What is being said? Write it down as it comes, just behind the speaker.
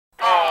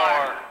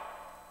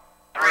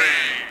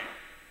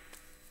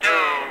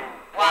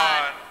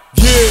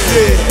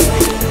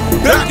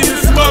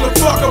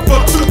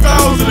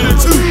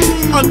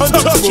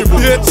with you,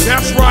 bitch.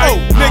 That's right.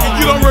 Nigga,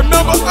 you don't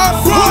remember us?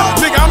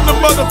 Nigga, I'm the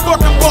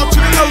motherfucking boss to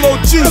the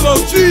L.O.G.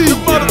 The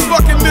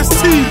motherfucking Miss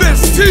T.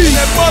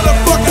 That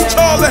motherfucking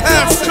Charlie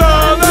Hanseen.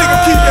 Nigga,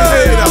 keep your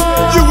head up.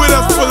 You with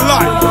us for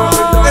life.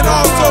 And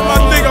also my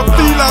nigga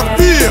Fila.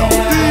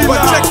 But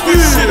check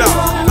this shit out.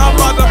 I'm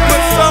about to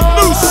put some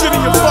new shit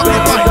in your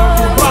fucking life.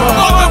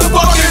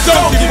 Motherfucking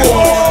donkey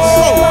boy.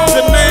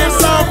 The name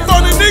sound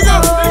funny,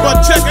 nigga, but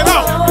check it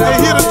out. They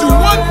here to do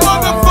one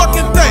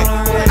motherfucking thing.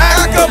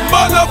 Act a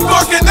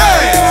motherfucking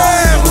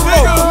ass.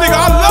 Nigga,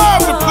 I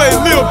love to play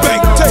Lil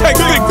Bank. Take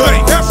Big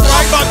Bank. That's right.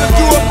 I'm about to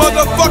do a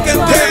motherfucking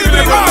David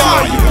and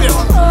Goliath.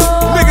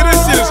 Nigga, this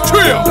shit is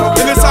trill.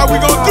 And this how we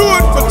gonna do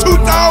it for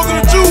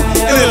 2002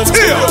 and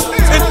until.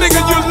 And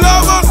nigga, you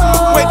love us?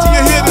 Wait till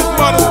you hear this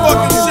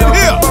motherfucking shit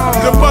here.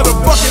 The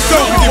motherfucking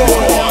donkey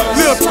boy.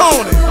 Lil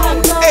Tony.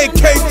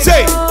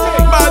 AKJ.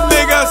 My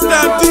nigga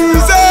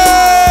Sinista.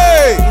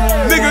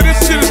 Nigga, this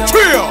shit is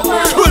trill.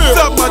 What's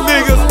up, my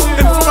niggas?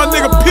 And for my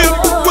nigga Pimp,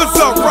 what's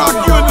up, Rock?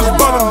 You and this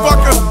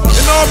motherfucker.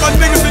 And all my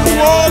niggas in New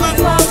Orleans,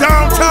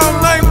 downtown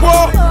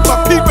Langwall, my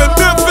people in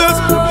Memphis,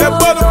 that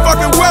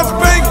motherfucking West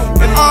Bank,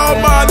 and all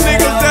my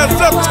niggas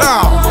that's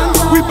uptown.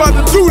 We about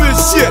to do this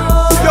shit.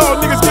 Y'all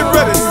niggas get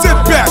ready, sit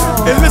back,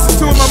 and listen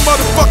to what my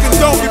motherfucking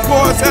donkey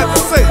boys had to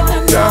say.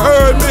 You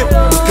heard me?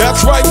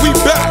 That's right, we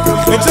back.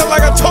 And just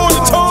like I told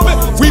you, Tommy,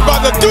 we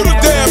about to do the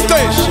damn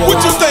thing.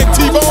 What you think,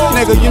 T-Bone?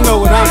 Nigga, you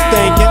know what I'm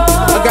thinking.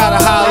 I gotta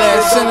holler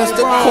at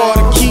Sinista,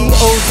 Quarter Key,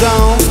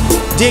 Ozone,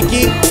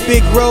 Dickie,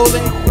 Big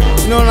Rollin'.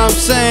 You know what I'm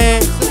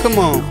saying? Come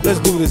on, let's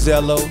do this,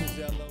 L.O.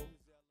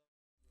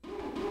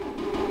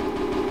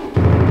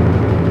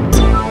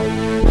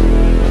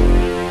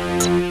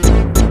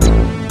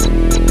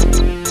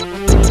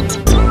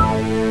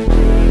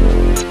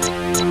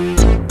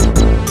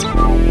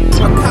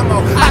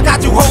 I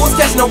got you hoes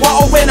catching the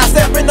wall when I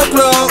step in the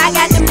club. I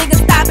got them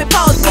niggas stopping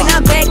pose when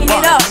I'm backing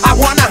it up. I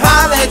wanna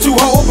holler at you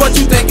hoes, but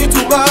you think you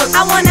too much.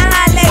 I wanna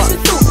holler at you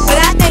too, but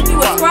I think you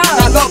a scrub.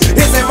 Now look,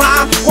 is it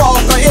my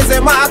walk or is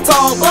it my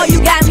talk? Boy,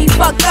 you got me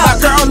fucked My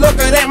up. girl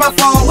looking at my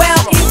phone. Well,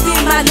 is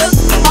it my look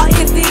or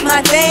is it my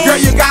dance? Girl,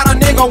 you got a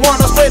nigga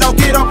wanna straight up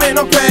get up in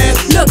them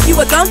pants. Look, you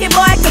a donkey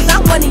boy, cause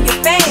I'm one of your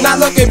fans. Now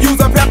look, if you's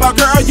a pepper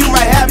girl, you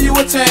might have you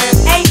a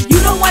chance. Hey, you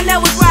the one that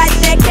was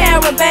riding that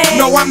caravan.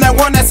 No, I'm that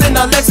one that's in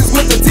the Lexus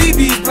with the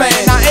TV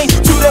playing. Now ain't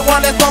you that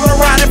one that's coming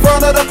around in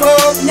front of the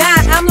club?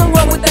 Nah, I'm the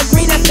one with the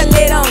green that's the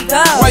lid on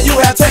dub. Well, you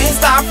have changed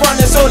style front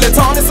and show that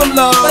Tony some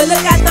love. But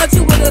look, I thought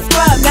you was a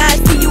scrub, now I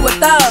see you a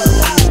thug.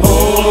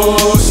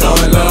 Oh,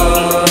 showing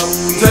love,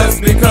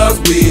 just because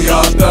we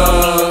are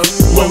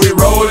thugs. When we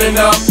rolling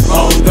up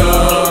on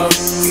dubs,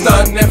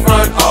 stunting in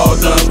front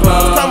of the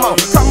club. Come on,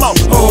 come on.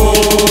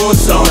 Oh,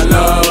 showing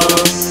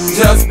love,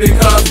 just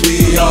because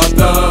we are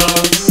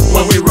thugs.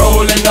 When we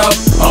rolling up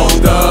on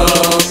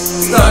dubs,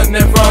 stunting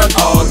in front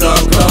of the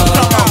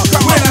club.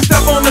 When I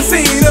step on the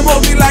scene, it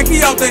won't be like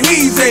he off the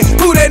heezy.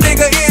 Who that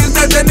nigga is,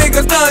 that the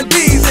nigga stun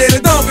Deezy, the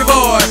donkey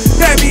boy.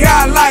 That be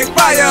hot like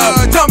fire,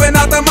 jumping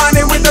out the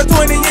money with the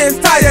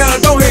 20-inch tire.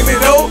 Don't hate me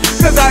though,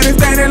 cause I didn't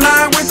stand in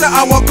line with ya.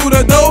 I walk through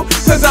the door,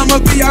 cause I'm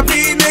a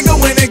VIP nigga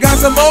when they got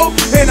some more.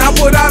 And I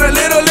put out a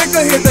little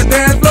liquor, hit the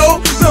dance floor.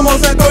 The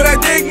most I throw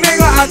that dick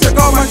nigga, I took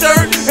off my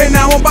shirt, and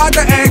now I'm about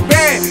to act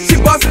bad. She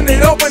busting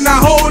it open,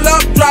 now hold up,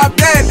 drop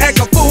that,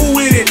 act a fool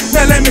with it.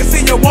 Now let me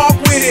see you walk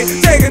with it.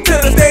 Take it to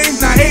the stage,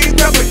 now hey,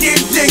 pepper get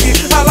jiggy.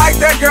 I like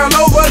that girl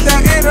over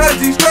there in her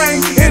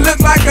G-string. It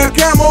looks like a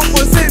camel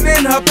for sitting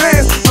in her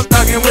pants. I'm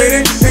thugging with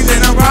it, and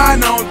then I'm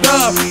riding on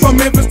dub. From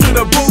Memphis to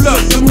the Boo,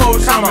 look, them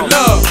hoes showing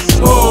love.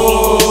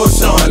 Oh,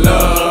 showing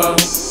love,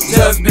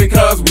 just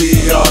because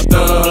we are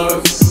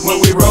thugs. When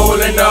we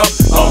rolling up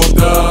on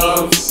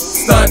dubs,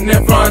 stunting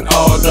in front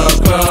of the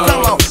club.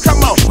 Come on,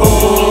 come on.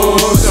 Oh,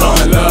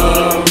 showing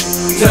love,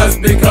 just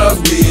because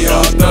we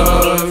are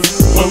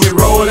thugs. When we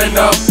rolling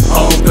up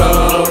on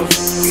dubs,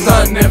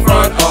 stunting in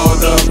front of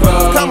the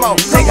club. Come on,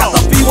 They got the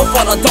fever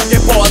for the donkey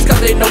boys,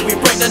 cause they know we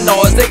break the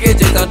noise. They get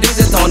jigs, the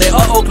DJs on it,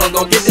 club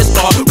gon' get this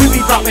star. We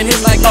be dropping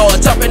hits like Lord,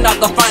 jumping out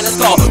the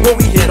finest car. When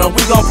we hit 'em,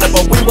 we gon' flip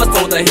 'em, we was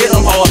told to hit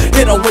 'em hard.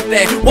 Hit 'em with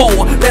that,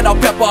 whoa, let a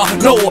pepper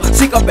know.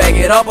 She can bag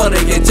it up, but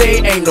again,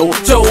 J ain't no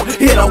Joe.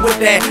 Hit 'em with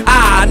that,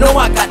 I know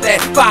I got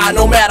that fire,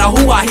 no matter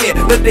who I hit.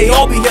 But they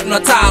all be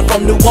hypnotized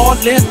from New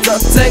Orleans to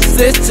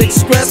Texas,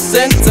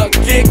 expressing to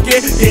kick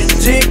it, get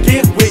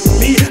jiggy with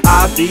me.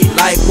 I be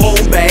like, whoa,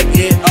 back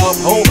it up,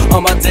 ho.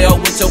 I'ma deal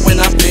with you when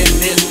I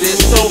finish this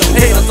show.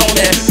 Haters on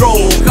that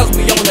road, cause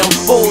we on them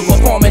hoes,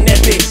 performing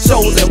at big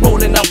shows and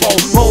rolling up on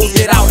roads.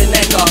 Get out in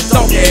that car,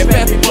 don't get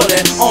happy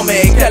pulling on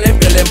me, Kelly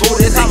feeling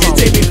booty, thinking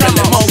JB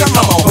feeling monkey,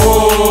 come on.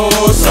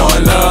 Oh,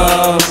 showing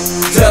love,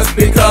 just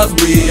because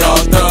we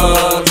are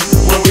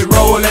thugs. When we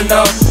rolling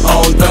up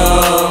on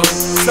dubs,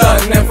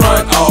 stunting in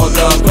front of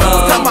the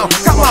club. come on,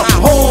 come on.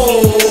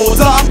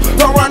 Hold up,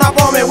 don't run up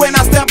on me when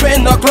I step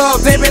in the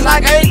club. They be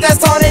like, ain't that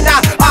Tony now?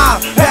 I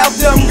have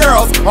them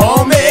girls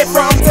on me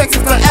from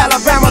Texas to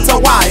Alabama to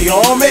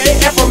Wyoming,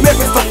 and from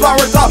Memphis to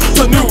Florida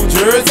to New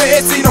Jersey.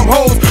 See them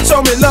hoes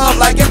show me love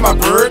like it's my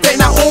birthday.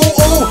 Now ooh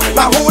ooh,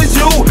 now who is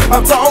you?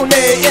 I'm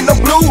Tony in the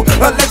blue,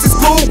 Alexis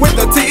cool with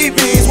the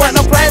TVs. When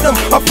I'm playing them,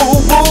 a fool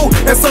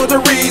and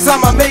surgeries.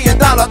 I'm $1 million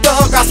thug,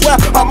 I swear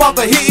I'm off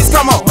the heat.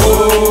 Come on.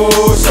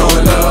 Oh,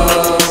 showing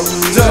love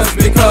just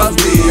because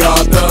we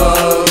are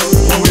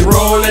thugs. When we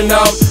rolling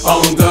up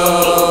on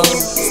dubs,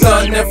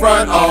 stunting in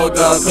front of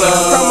the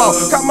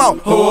club. Come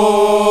on.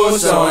 Oh,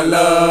 showing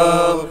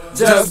love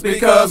just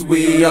because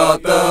we are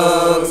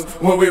thugs.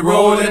 When we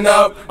rolling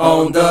up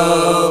on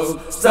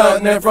dubs,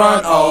 stunting in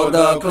front of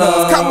the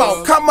club.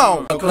 Come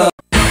on.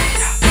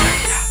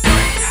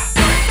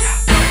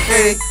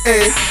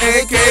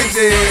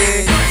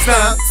 AKJ,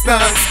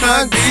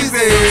 stunt,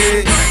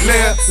 DZ,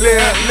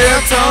 Lil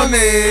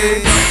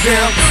Tony,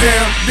 them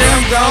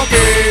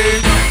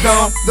donkey,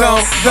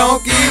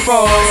 donkey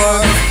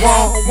boys,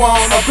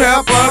 want a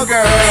pepper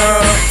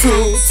girl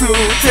to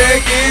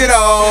take it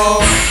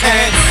all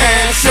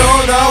and show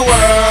the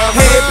world.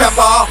 Hey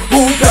pepper,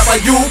 who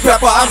pepper, you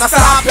pepper, I'm not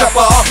stop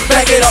pepper,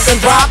 back it up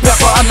and drop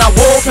pepper, I'm not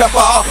wool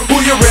pepper,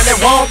 who you really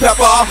want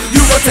pepper,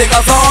 you can take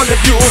us all if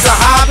you was a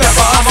high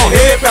pepper, I'm on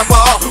head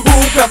pepper, who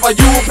pepper,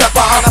 you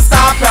pepper, I'm not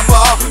stop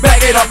pepper,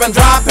 back it up and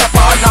drop pepper,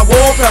 I'm not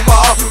wool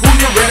pepper, who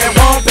you really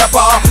want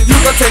pepper, you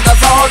can take us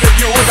all if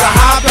you was a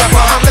high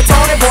pepper, I'm the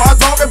Tony boy,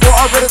 talking boy,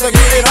 ready to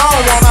get it on,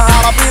 want a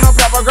jalapeno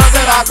pepper girl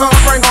that I come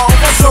bring home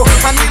for sure,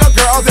 I need a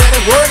girl that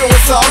ain't working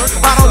with some,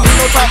 I don't need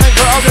no talking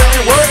girls that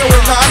ain't working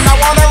with none, I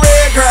want a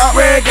red girl,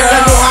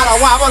 that know how to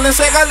wobble and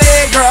shake a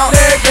leg girl,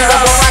 that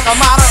look like a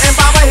model and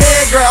bob a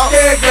head girl,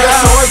 that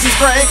show her she's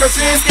straight cause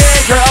she ain't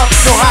scared girl,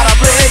 know how to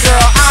play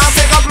girl, I'll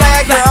take a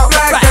black girl,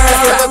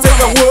 I'll take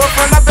the wood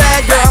from the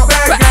bad girl,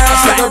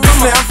 shake a bitch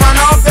now in front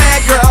of a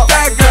fat girl,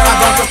 I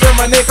don't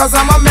discriminate cause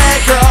I'm a mad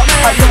girl,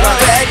 I do a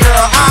bad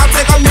girl, I'll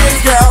take a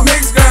mixed girl,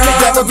 you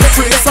got the good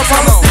trees up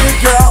on the stick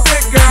girl,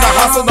 now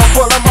hustle don't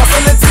pull a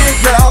muscle and tick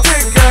girl,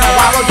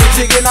 now I don't get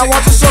jiggy and I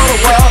want to show the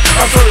world,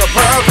 I'll show the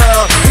pearl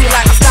girl, you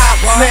like a stop,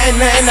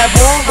 man, that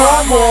boom,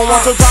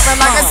 want to drop it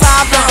like a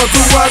side pepper,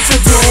 do what you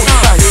do,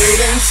 now head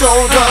and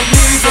shoulder,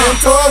 knees and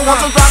toes, want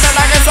to drop it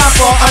like a side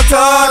for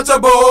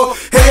untouchable,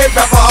 hey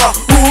pepper,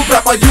 who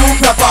pepper, you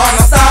pepper,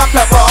 now stop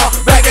pepper,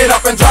 back it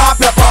up and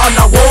drop pepper,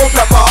 now wool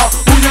pepper,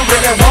 who you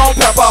really want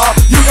pepper,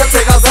 you can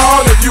take us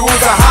all if you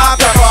was a high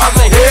pepper, I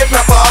say hey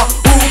pepper,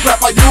 who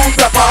pepper, you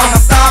pepper,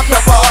 now stop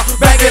pepper,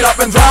 back it up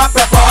and drop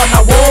pepper,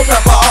 now wool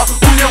pepper,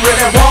 who you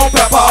really want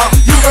pepper,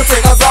 you can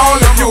take us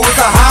all if you was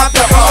a high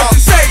pepper. I want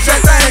you shake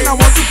that thing, I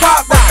want you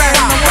pop that thing,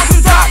 I want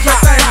you drop that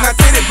thing, now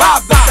get it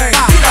bob that thing,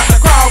 you got the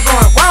crowd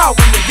going wild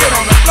when you get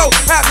on the floor,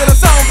 after the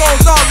song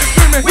goes off, you're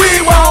screaming,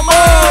 we want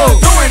more,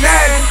 doing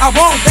that, I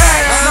want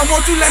that, now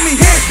won't you let me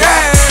hit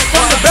that,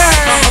 from the back,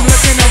 I'm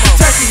looking at you,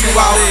 checking you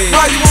out,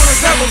 why you wanna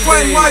double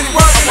sweat, why you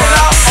working it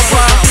out,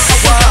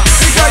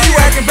 because you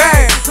acting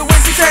bad, so when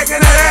she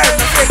shaking that ass,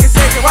 now shake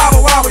it,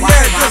 wobble,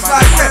 yeah, just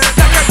like that,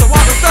 now got the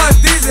wobble stunt,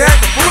 DJ had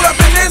to pull up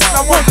in this,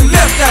 I want you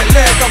lift that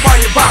leg up while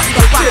you box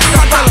the shit,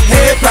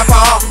 hey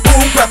pepper,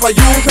 who pepper,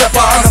 you pepper,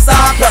 now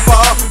stop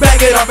pepper,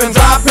 back it up and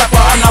drop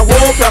pepper, now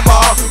wool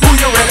pepper, who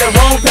you really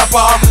want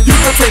pepper, you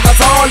can take us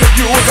all if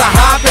you was a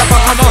high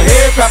pepper, I'm on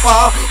head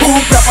pepper, who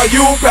pepper,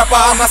 you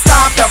pepper, now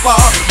stop pepper,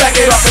 back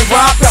it up and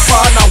drop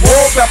pepper, now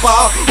wool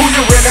pepper, who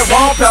you really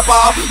want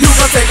pepper, you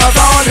can take us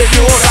all if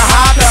you was a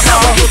high pepper.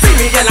 Now when you see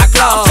me in a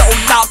club, show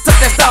love, took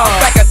that stuff,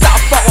 back it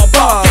up for a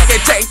buck,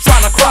 KKJ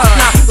tryna crush,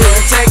 now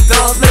little check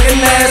does looking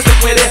nasty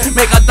with it,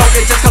 make a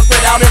donkey just come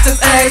spit out into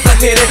his eggs and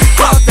hit it,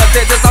 cross the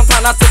digits, I'm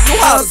tryna see you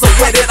hustle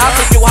with it, I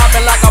see you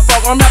hopping like a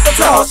frog, I'm at the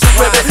toss you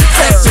with it,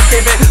 sex you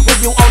give it, when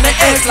you on the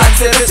X like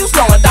this, you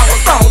slowing down with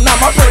stone, now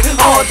my brain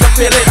hard to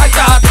feel it, I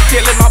got to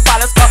kill it, my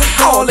body's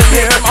calling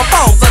here, my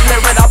phone's a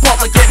lyric, I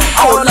pause to get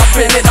all up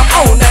in it, I'm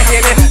on that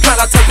hit it,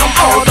 tryna take them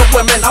all the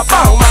women, I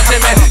found my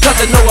Jimmy, cause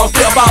you know I'm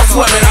still about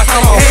swimming, I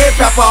come on. Hey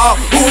pepper,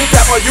 who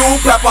pepper, you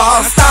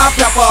pepper, stop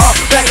pepper,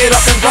 back it up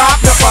and drop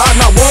pepper,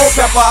 now wool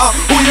pepper,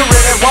 who you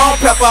really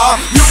want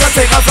pepper, you can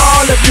take us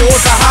all if you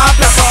was a high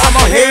pepper, I'm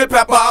a head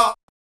pepper.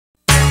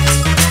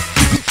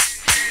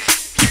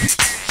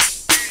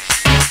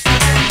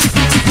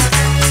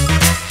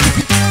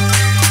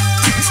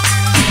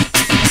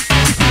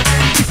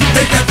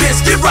 Make that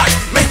bitch get right,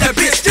 make that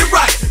bitch get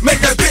right,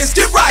 make that bitch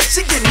get right,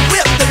 she getting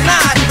whipped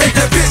tonight. Make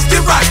that bitch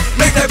get right,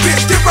 make that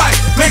bitch get right,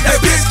 make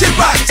that bitch get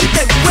right, she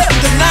getting whipped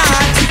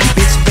tonight.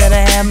 Bitch better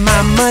have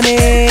my money,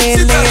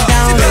 lay it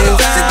down, lay it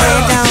down,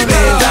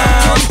 lay it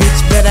down.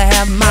 Bitch better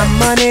have my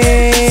money,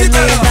 lay it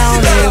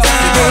down, lay it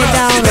down,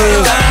 lay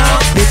it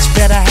down. Bitch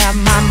better have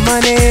my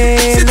money,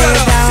 lay it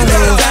down,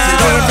 lay it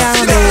down,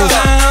 lay it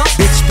down.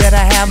 Bitch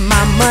better have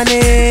my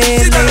money, lay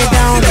it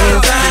down, lay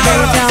it down,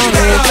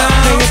 lay it down.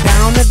 Lay it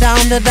down, the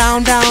down, the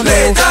down, down,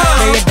 lay it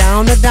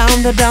down, the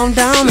down, the down,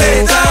 down,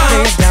 lay it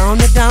down,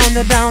 the down,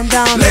 the down,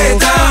 down, lay it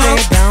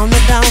down, the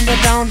down, the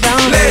down,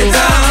 down, lay it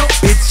down.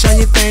 Bitch, how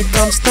you think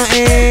I'm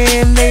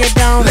stuntin'? Lay it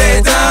down, lay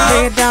it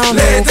down,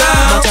 lay it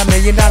down.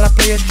 $multi-million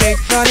player straight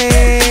running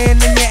in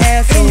your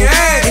asshole,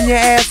 in your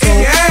asshole.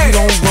 You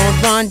don't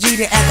want Ron G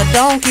to act a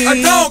donkey. Get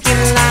in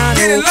line,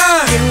 get in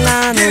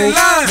line,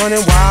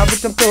 running wild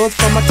with them thoughts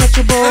from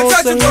Untouchable.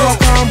 So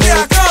here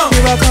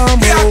I come,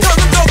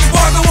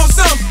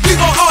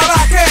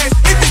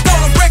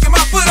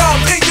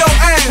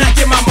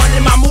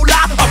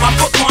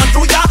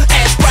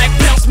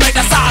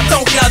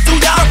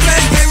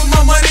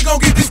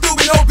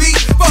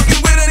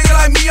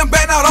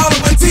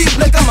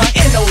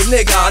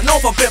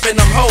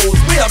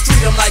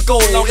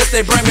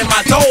 they bring me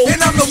my dough.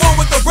 And I'm the one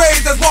with the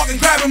braids that's walking,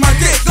 grabbing my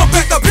dick. Don't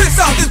back the piss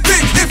out this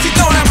bitch if she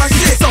don't have my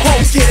shit. So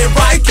hoes get it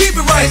right, and keep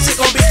it right, and shit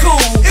gon' be cool.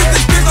 If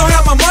this bitch don't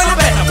have my money, I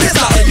bet the piss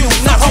out of you.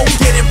 Now hoes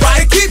get it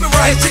right, and keep it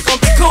right, and shit gon'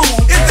 be cool.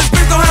 If this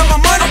bitch don't have my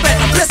money, I bet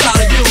the piss out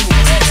of you.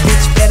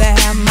 Bitch better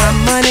have my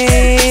money.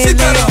 Lay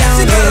down,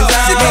 lay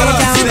down.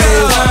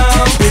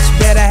 Bitch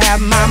better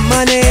have my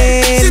money.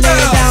 Lay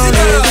down,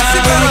 lay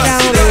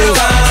down.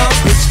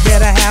 Bitch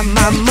better have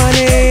my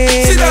money.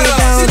 Lay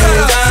down, lay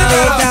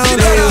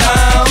down.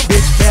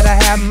 Bitch better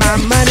have my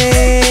money.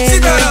 Lay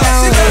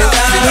down, lay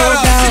down. Lay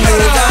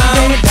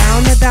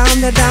down,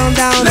 lay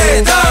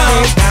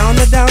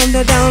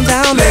down, lay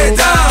down, lay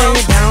down,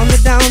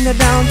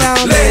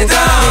 lay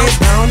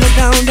down, lay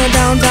down, lay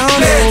down,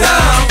 lay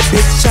down.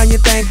 Bitch, how you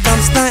think I'm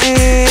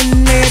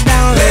stuntin'? Lay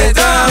down, lay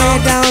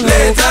down,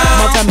 lay down.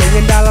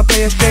 Multi-million-dollar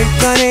player straight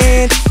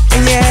gunnin'.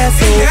 And your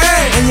asshole,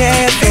 and your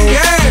asshole.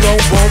 You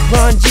don't want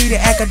run G to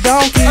act a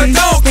donkey. Stay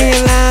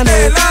in line,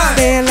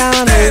 stay in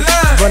line.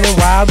 Running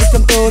wild with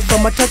them throws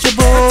from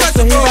Untouchable.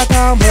 So here I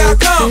come,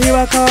 so here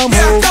I come.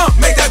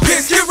 Make that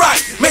bitch get right,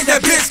 make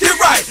that bitch get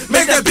right,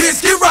 make that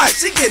bitch get right.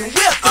 She getting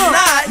whipped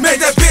tonight. Make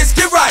that bitch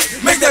get right,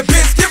 make that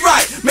bitch get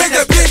right, make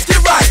that bitch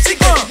get right. She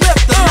getting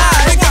whipped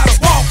tonight. They gotta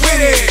walk with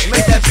it,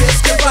 Make that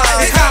bitch get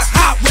right. they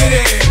hot with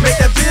it, Make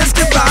that bitch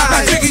get now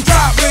right. jiggy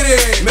drop with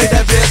it, Make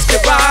that bitch get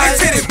right. and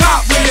titty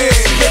pop with it.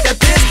 Make that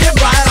bitch get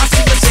right. I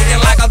see her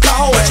shaking like a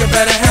dog. But you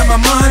better have my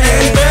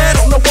money, Bed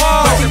on the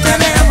wall. but you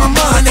better have my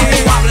money,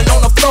 Wobbling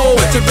on the floor.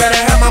 but you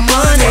better have my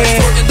money,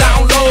 Twerking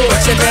down low.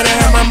 but you better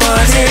have my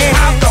money,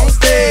 Hop on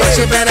stage. but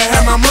you better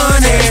have my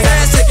money,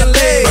 Stand shaking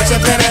legs. but you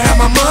better have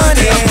my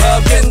money, In the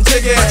club getting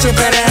jiggy. but you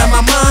better have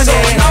my money,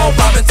 Showing all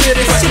popping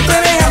titties. but you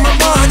better have my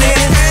money.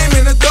 Aim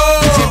in the door,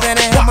 But you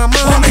better have my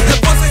wanna money. make the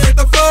pussy hit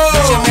the floor,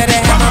 But you better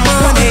have my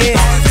money.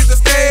 Ballers hit the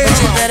stage, But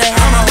you better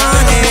have my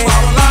money.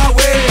 Ball our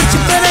way. But you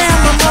better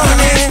have my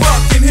money. Get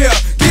buck in here,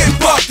 get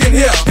buck in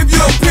here. If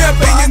you a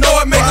pimp and you know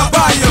it, make a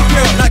buy your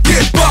pimp. Now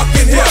get buck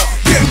in here,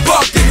 get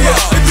buck in here.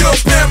 If you a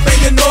pimp and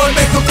you know it,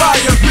 make a buy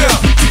your pimp.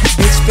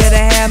 Bitch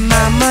better have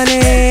my money.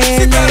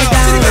 Lay down,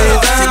 lay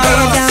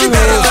down,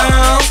 lay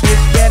down.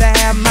 Bitch better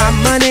have my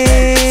money.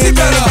 Lay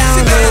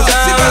down, lay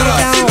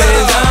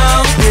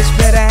down. Bitch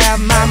better have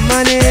my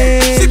money.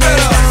 Lay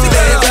down,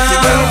 lay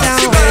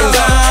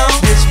down.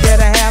 Bitch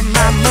better have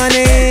my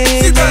money.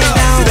 Lay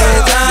down, lay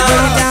down.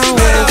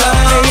 Lay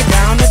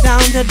down, lay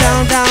down,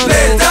 lay down.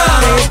 Lay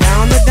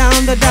down,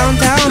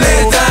 lay down,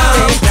 lay down.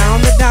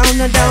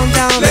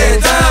 Lay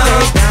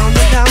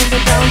down,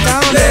 lay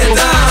down. Lay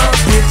down.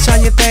 Bitch, how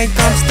you think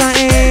I'm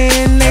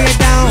stuntin'? Lay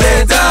down,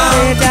 lay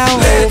down,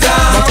 lay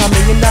down.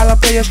 Multi-million-dollar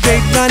player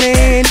straight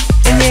running.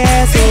 In your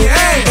asshole,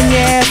 in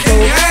your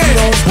asshole. You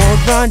don't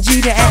want run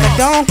G to act a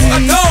donkey.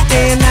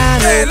 Stay in line,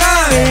 stay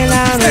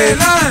in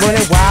line.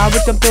 Running wild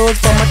with them throws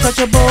from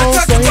Untouchable.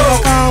 So here I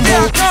come,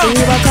 so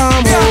here I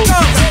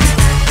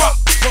come.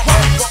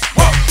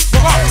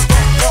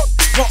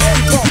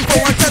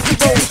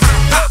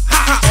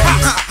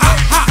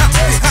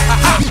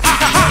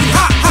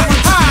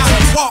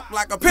 Walk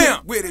like a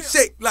pimp with it,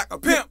 shake like a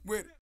pimp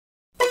with it.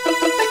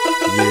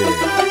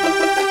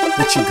 Yeah.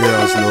 What you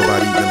girls know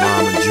about eating them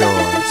almond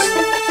joys?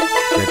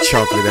 That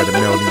chocolate that'll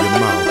melt in your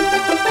mouth,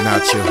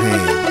 not your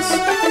hands.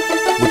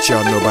 What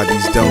y'all know about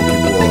these donkey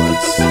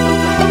boys?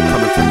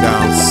 Coming from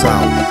down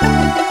south,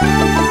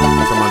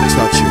 from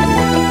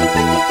Untouchable,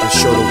 to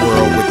show the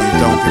world what these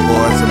donkey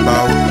boys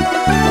about.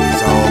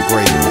 It's all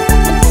great.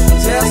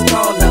 Just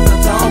call us the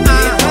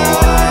donkey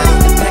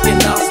boys.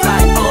 Making us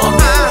like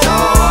joy.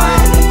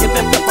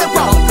 Giving people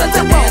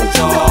pleasure and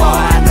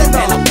joy.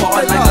 And a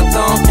boy like a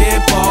donkey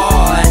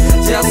boy.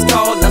 Just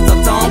call us the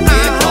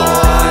donkey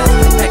boys.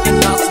 Making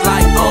us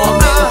like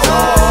joy.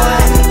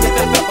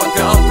 Giving people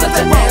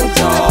pleasure and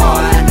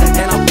joy.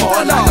 And a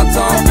boy like a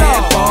donkey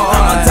boy.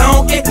 I'm a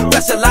donkey,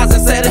 specialize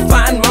in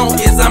satisfying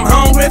monkeys. I'm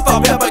hungry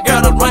for pepper,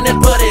 girl, to run and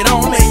put it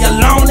on me. You're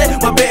lonely,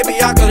 but baby,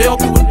 I could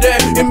help you with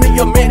that. Give me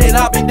a minute,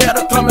 I'll be there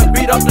to come and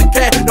beat up the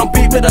cat. Don't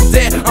beat me to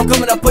death, I'm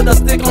coming to put a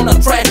stick on the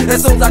track.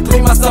 As soon as I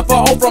clean myself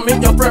off from me,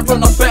 your friend from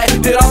the back.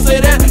 Did I say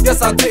that?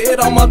 Yes, I did.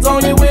 I'm a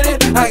donkey with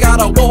it. I got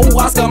a whoa,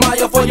 Oscar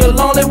Mayer for your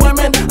lonely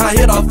women. I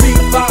hit a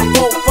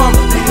 3-5-4 from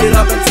beat it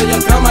up until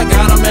you come. I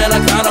got a man, I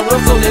kinda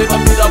will, so live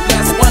up, be the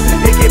blessed one.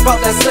 They keep out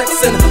that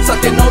sexin',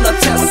 sucking on the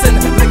chest and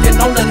licking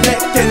on the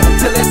neck and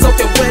till it's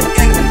soaking wet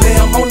and then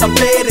I'm on the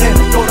bed and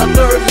go to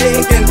third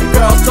leg and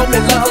girls show me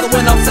love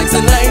when I'm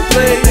sexing, I ain't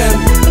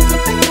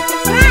playing.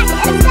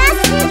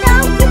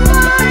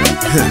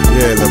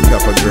 Yeah, little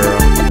pepper girl.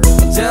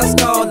 Just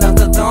call us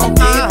the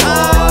donkey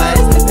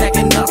boys,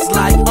 packing us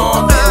like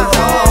joy,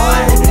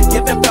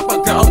 giving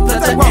pepper girls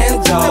pleasure and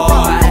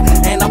joy,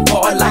 and a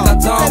boy like a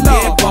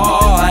donkey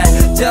boy.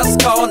 Just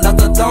call us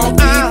the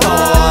donkey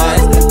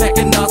boys,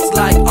 packing us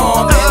like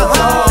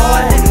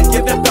joy,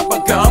 giving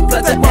pepper girls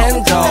pleasure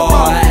and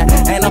joy,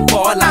 and a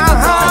boy like a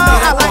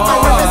donkey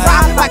boy.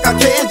 Like a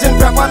Cajun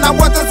pepper. Now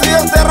what this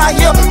is that I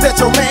hear that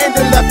your man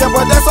done left you,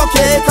 but that's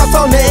okay, cause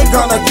Tony ain't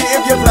gonna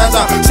give you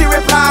pleasure. She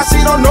replies, she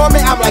don't know me,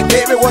 I'm like,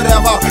 baby,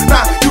 whatever.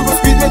 Now you can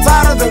speak me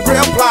tighter than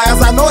grill pliers.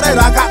 I know that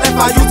I got that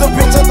fire. Use a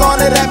picture, throwing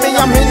it at me.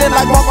 I'm hitting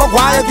like Mark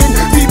McGuire.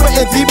 Getting deeper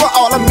and deeper.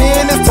 All I'm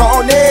in is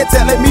Tony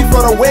telling me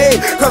for the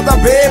way. Cause the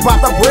bed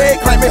about to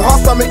break. Claiming her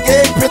stomach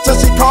ache. Picture,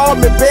 she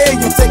called me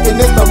big. You taking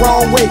this the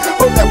wrong way.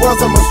 Hope that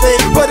was a mistake.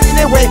 But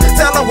anyway,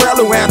 tell her well,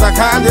 Luann, the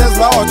kind is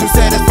Lord. You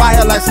said it's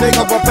fire like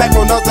Snicker, but pack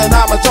on nothing,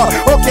 I'm a charge.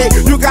 Okay,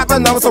 you got the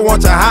number, so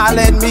won't you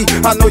holler at me?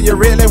 I know you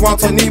really want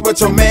to need, but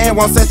your man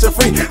won't set you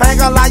free. I ain't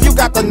gonna lie, you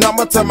got the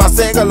number to my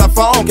cellular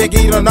phone. Can't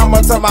give you the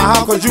number to my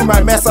house, cause you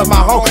might mess up my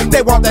home.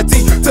 They want that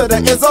T to the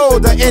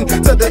Izzo, the N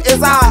to the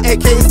Izz,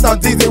 AK Stun,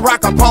 DZ,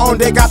 Rock Capone,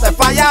 they got that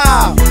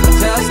fire.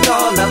 Just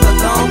call us a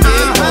donkey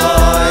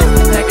boy,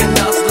 making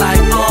us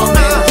like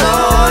Almond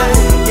joy.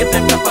 Give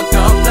them pepper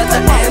gum, let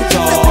them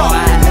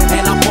enjoy.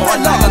 And I'm born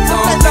like a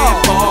donkey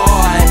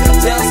boy.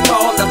 Just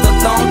call us a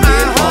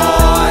donkey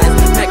boy,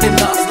 making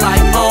us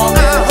like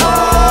Almond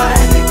joy.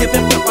 Give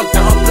them pepper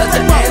gum, let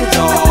them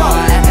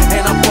enjoy.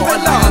 And I'm born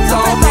like a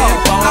donkey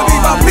boy. I be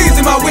about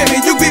pleasing my women,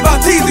 you be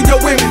about teasing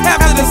your women.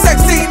 After the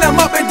sex scene, I'm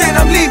up and then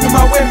I'm leaving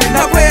my women.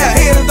 Now player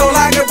haters don't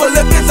like it, but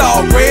look, it's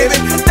all gravy.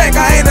 Think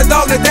I ain't a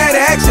dog, that daddy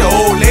ask your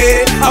old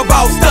lady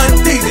about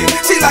stunt teasing.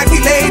 She like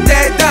he laid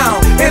that down.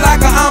 And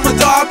like an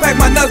Almond jar, I pack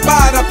my nuts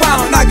by the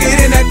pound. I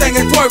get in that thing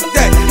and twerk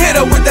that. Hit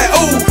her with that,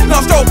 ooh, no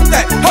stroke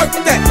that, hurt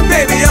that.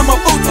 Baby, I'm a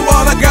fool to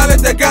all the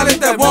gallets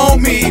that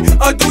want me.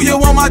 Or do you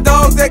want my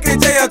dogs that can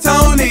J or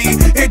Tony?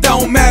 It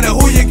don't matter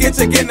who you get,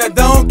 you're getting a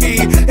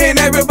donkey. And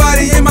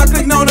everybody in my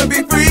clique known to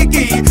be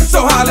freaky.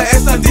 So holla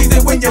at some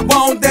DJ when you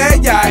want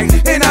that, yike.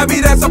 And I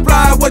be that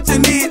supply what you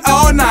need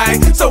all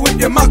night. So if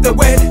your mouth is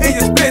wet and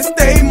your split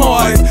stay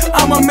moist,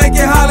 I'ma make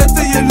you holler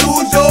till you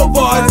lose your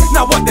voice.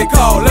 Now what they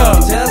call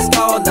us? Just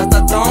call us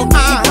the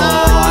donkey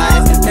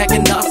boys,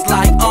 making us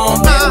like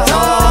Almond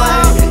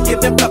joy. Give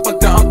them pepper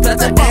gum, let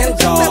them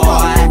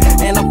enjoy.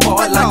 And a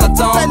boy like a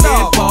donkey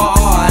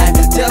boy.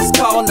 Just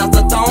call us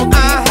the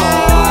donkey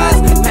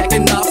boys,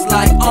 making us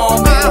like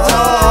Almond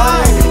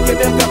joy. Give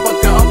them pepper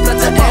gum, let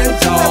them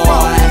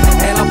enjoy.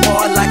 And a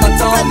boy like a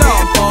donkey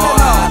boy.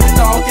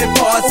 Donkey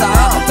boys,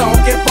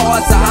 donkey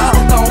boys,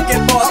 donkey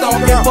boys,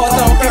 donkey boys,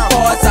 donkey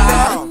boys.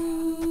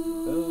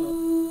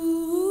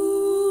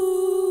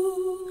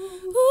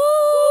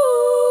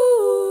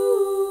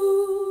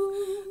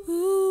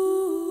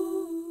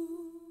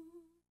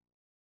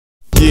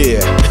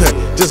 Yeah,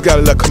 just got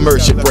a little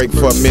commercial break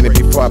for a minute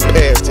before I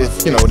pass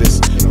this, you know,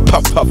 this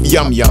puff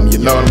yum yum, you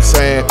know what I'm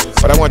saying?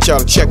 But I want y'all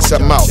to check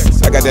something out.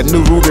 I got that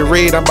new Ruby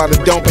Red I'm about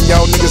to dump in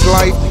y'all niggas'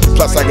 life.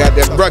 Plus I got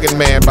that rugged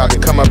man about to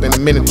come up in a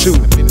minute too,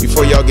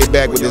 before y'all get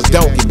back with this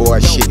donkey boy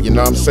shit, you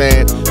know what I'm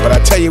saying? But I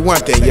tell you one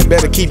thing, you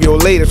better keep your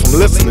lady from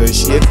listening to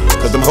this shit,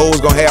 cause them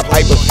hoes gonna have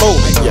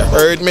hyperphobia, you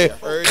heard me?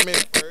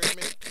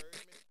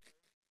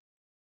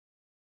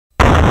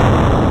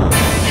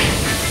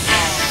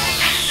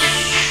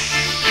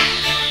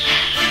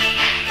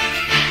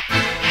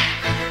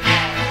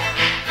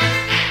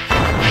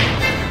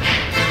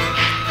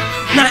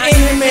 Now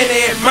any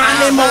minute, my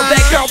name on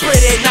that girl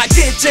pretty. Now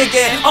get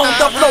jiggy, on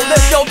the floor,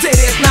 lift your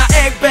titties. Now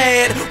act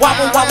bad,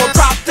 wobble wobble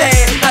drop that.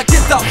 Now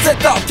get up,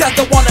 sit up, catch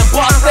the one and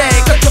bust that.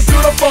 Cause you're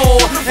beautiful,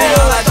 and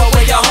I like the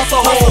way you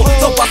hustle hole.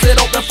 So bust it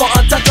open for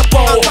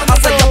Untouchable. I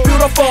say you're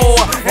beautiful,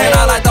 and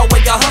I like the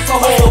way you hustle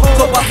hole.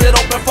 So bust it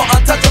open for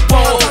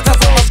Untouchable.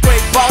 Cause I'm a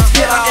straight boss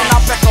getter, and I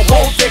back a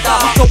whole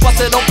digger. So bust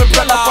it open,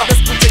 brother, for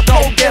this bitch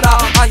go getter.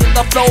 I hit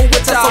the flow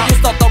with ya, so you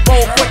start to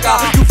roll quicker.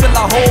 You feel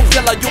a whole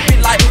killer, you be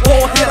like,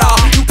 oh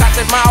hitter.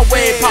 My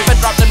way, pop and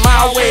drop it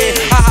my way.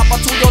 I hop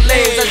onto your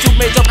legs as you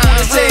made your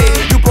booty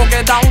shake. You broke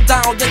it down,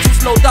 yet you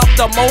slowed up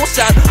the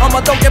motion.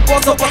 I'ma don't get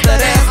bored, so bust that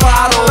ass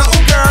wide open.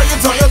 Now, girl,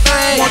 you do your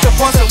thing. Want your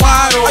bust it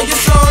wide open. Are you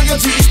showing your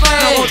G-string?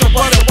 Now want your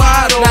bust it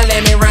wide open. Now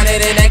let me run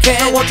it in that can.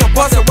 Now want your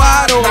bust it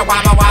wide open.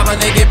 Now wobble,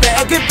 then get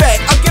back, get back,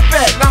 get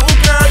back. Now,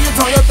 girl, you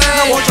do your thing.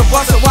 Now want your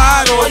bust it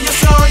wide open. Are you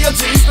showing your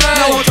G-string?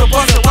 Now want your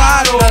bust it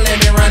wide open. Now let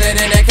me run it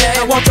in that can.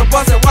 Now want your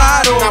bust it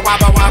wide open.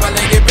 Now wobble,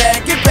 then get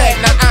back, get back.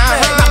 Now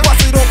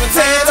bust it open,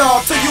 tear it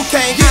off till you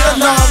can't get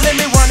enough. Let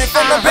me run it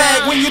from the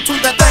bag when you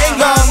toot that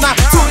thing up. Now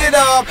toot it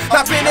up,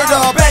 now pin it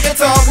up, back it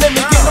up. Let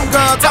me get them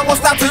guns. I won't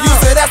stop till you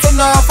say that's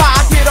enough.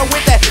 I hit her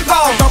with that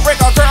love, don't break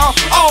a girl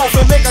off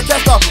and make her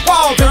catch the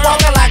walls and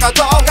walking like a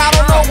dog. I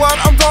don't know what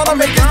I'm gonna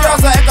make these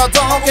girls act a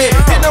donkey.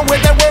 Hit them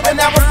with that woman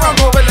that was sprung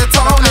over the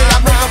tongue. And I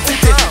make them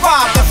think it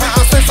wild, the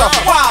freaking sensor,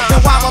 wild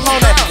and wobble on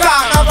that.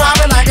 God, I'm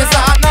robbing like it's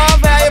not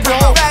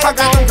non-valuable. I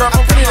got them girls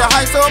from Philly to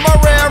Heights to my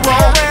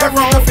railroad. And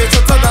from the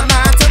Fisher to the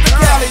 9 to the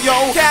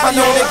Cali-O. I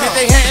know they get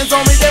their hands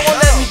on me, they won't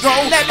let me go.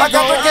 I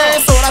got the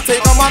game, so I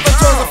take them out to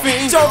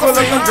Josephine. Good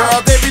looking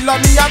girls, they be love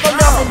me, I go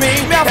melt for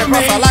me. And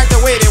plus I like the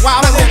way they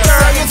wild.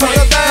 Girl, you do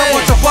your thing. I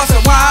want your bust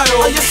it wide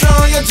open. Are you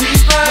showing your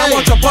G-string? I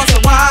want your bust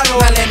it wide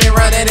open. Now let me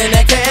run it in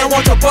that can. I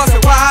want your bust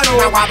it wide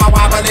open. Now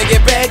wobble, then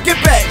get back, get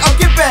back.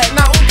 Get back.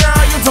 Now,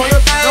 girl, you do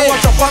your thing. I want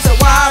your bust it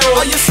wide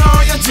open. Are you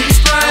showing your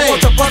G-string? I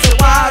want your bust it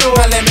wide open.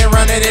 Now let me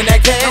run it in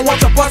that can. I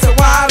want your bust it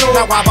wide open.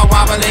 Now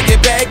wobble, then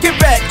get back, get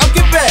back.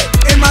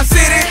 In my my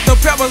city, the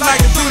peppers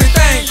like to do the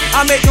thing.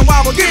 I make them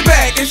wobble, get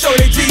back and show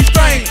they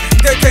G-string.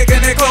 They're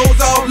taking their clothes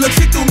off, look,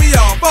 she threw me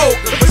off,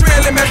 focus. But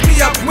really messed me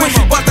up when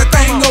she bust the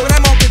thing over. That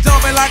monkey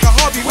jumping like a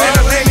hobby when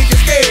the lady gets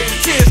scared.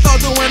 She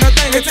start doing her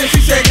thing until she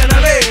shaking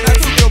her leg. I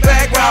took your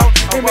back out,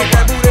 and make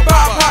that booty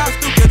pop, pop,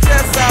 scoop your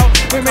chest out,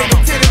 and make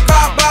them titties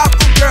pop, pop.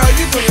 Ooh, girl,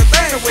 you do your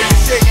thing when you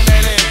shaking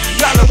that ass.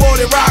 Gotta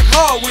wanna rock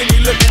hard when you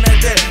looking at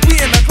that. We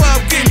in the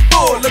club getting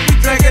full, look, we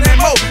drinking that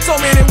mo. So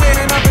many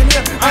women up in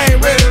here, I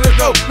ain't ready to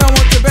go. Now I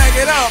want you back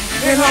it up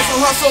and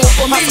hustle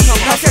for me.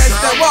 Now catch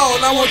that wall,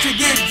 I want you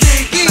get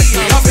jiggy.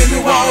 Up in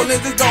New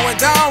Orleans, it's going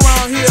down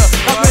around here.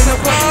 Up in the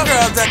club,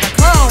 girls at the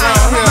clown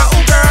around here. Now,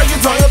 ooh, girl, you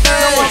do your thing.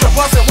 I want you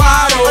bust it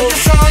wide open. You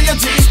showing your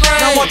G-string.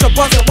 Now I want you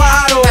bust it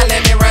wide open. Now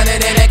let me run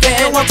it in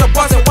again. I want you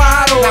bust it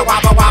wide open. Now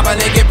wobble, wobble,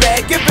 and get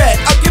back, up, get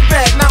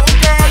back. Now, ooh,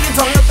 girl, you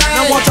do your thing.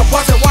 Now I want you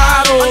bust it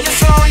wide open. You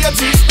showing your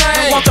G-string.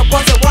 I want you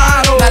bust it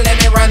wide open. Now let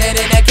me run it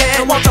in again.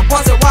 I want you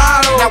bust it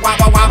wide open. Now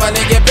wobble, wobble,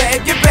 and get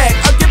back,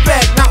 up, get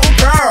back. Now, ooh,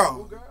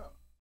 girl.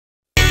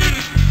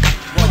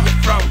 Where you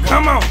from?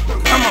 Come on,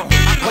 come on.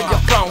 Where you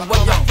from?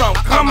 Where you from?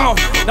 Come on.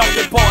 Don't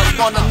your boys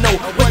wanna know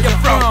where you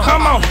from?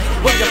 Come on.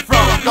 Where you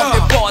from? Don't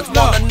your boys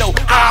wanna know?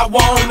 I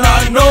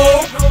wanna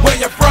know where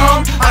you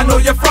from. I know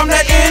you're from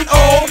that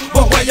N.O.,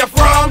 but where you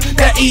from?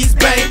 That East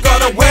Bank or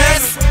the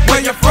West?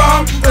 Where you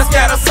from? The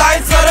scatter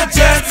sites or the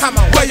Jets?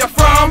 Where you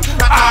from?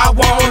 I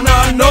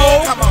wanna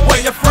know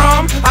where you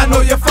from. I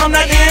know you're from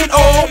that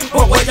N.O.,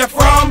 but where you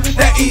from?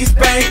 That East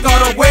Bank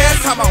or the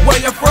West? Where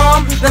you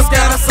from? The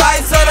scatter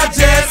sites or the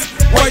Jets?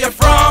 Where you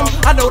from?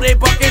 I know they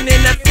bucking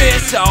in that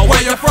fish, y'all.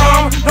 Where you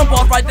from? Them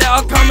boys right there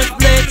are coming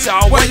split,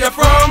 y'all. Where you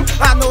from?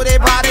 I know they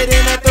bought it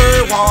in that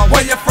third wall.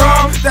 Where you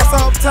from? That's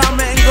Uptown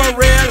and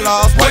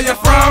Gorillas. Where you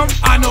from?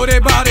 I know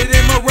they bought it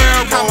in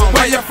Marrero.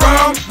 Where you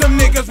from? Them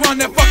niggas run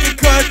that fucking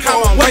cut.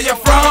 Where you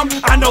from?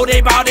 I know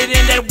they bought it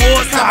in that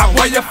Woodstock.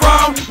 Where you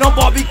from? No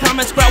boy be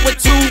coming scrap with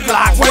 2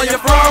 blocks. Where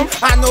you from?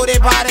 I know they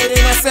bought it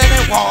in that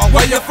 7 wall.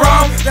 Where you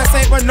from? That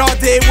St.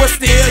 Bernard they was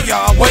still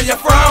y'all. Where you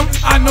from?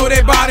 I know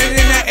they bought it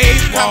in that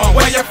 8 wall.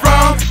 Where you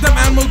from? Them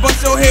animals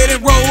bust your head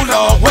and roll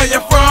off. Where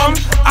you from?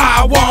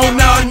 I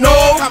wanna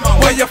know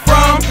where you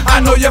from. I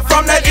know you're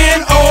from that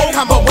N.O.,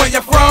 but where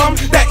you from?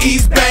 That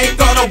East Bank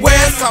or the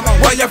West?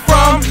 Where you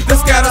from? The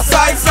scatter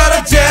sites or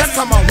the Jets?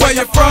 Where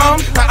you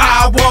from?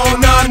 I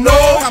wanna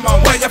know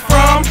where you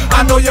from.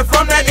 I know you're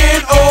from that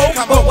N.O.,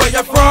 but where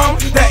you from?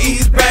 That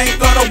East Bank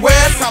or the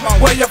West?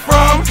 Where you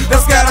from? The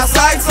scatter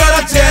sites or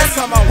the Jets?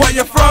 Where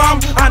you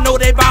from? I know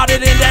they bought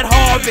it in that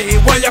Harvey.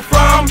 Where you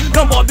from?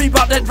 Them boy be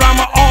bout that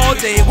drama all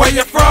day. Where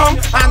you from?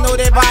 I know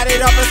they bought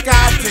it up in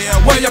Scottsdale.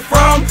 Where you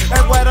from?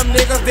 That's where them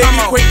niggas they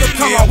be quick to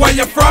kill. Where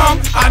you from?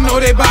 I know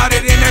they bought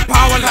it in that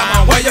power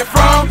line. Where you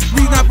from?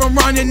 These not from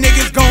running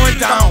niggas going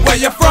down. Where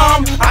you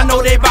from? I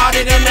know they bought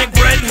it in that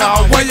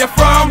Gridlock. Where you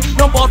from?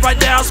 Them boys right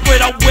there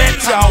straight up with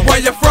y'all. Where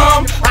you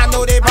from? I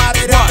know they bought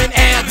it up in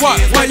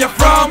Angletti. Where you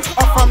from?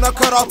 I'm from the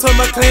cutoff to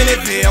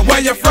McLeanville.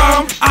 Where you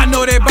from? I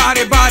know they bought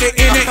it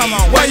in it.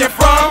 Where you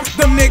from?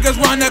 Them niggas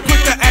run that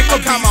quick to echo.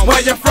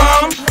 Where you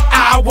from?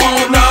 I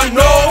wanna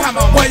know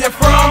where you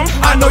from.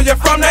 I know you're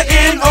from that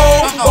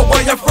N.O., but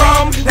where you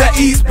from? That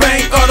East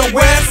Bank or the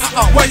West?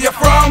 Where you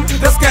from?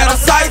 The scatter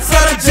sites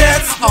or the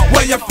Jets?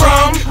 Where you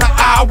from?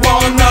 I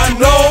wanna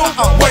know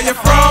where you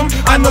from.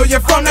 I know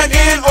you're from that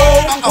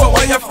N.O., but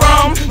where you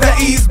from? That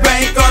East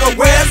Bank or the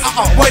West?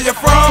 Where you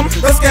from?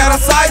 The scatter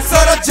sites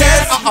or the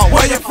Jets?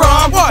 Where you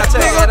from?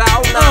 Check it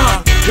out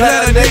now.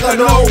 Let a nigga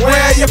know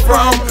where you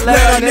from.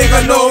 Let a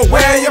nigga know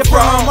where you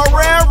from. A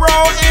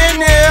railroad in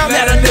there.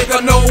 Let a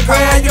nigga know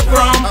where you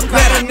from.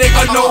 Let a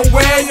nigga know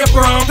where you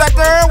from. That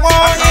third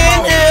wall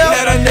in here.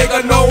 Let a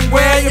nigga know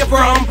where you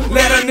from.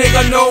 Let a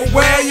nigga know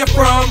where you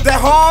from. That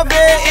Harvey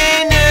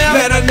in there.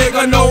 Let a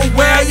nigga know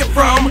where you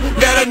from.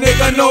 Let a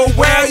nigga know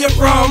where you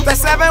from.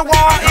 That 7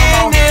 wall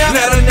in there.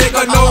 Let a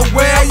nigga know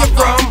where you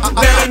from.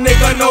 Let a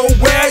nigga know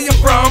where you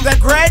from. That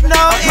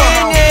Gretna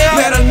in there.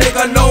 Let a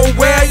nigga know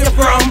where you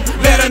from.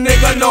 Let a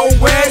nigga know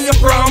where you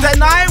from. That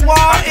night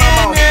wall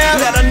in there.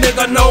 Let a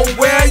nigga know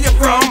where you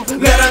from.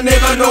 Let a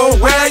nigga know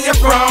where you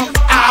from.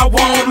 I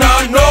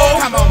wanna know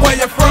where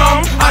you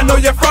from. I know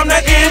you're from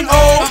that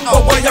N.O.,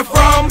 but where you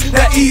from?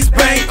 That East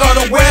Bank or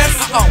the West?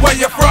 Where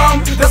you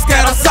from? The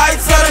scatter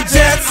sites or the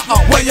Jets?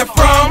 Where you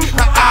from?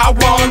 I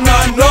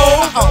wanna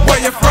know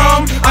where you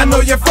from. I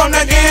know you're from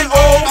that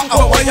N.O.,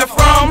 but where you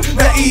from?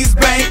 That East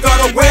Bank or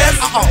the West?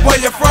 Where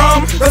you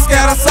from? The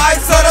scatter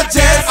sites or the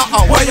Jets?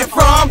 Where you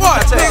from?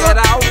 Check it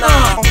out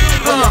now.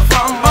 Where you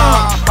from?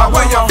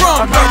 Where you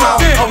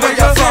from? Where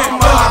you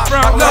from?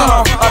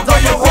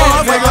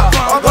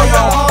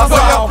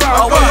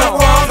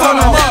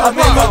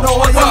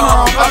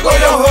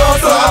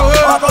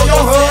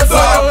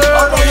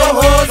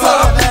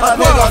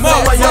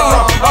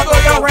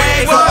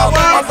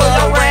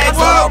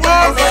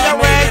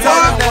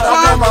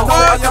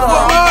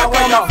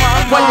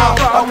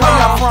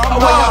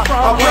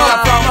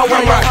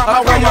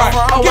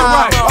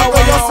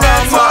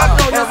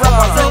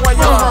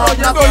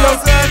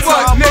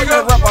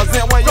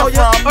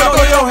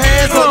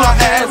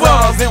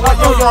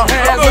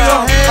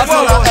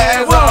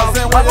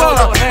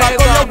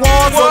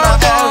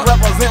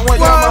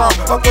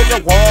 bustin' through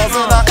your walls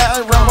and I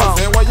ain't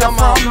represent where you're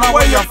from. Now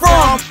where you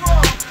from?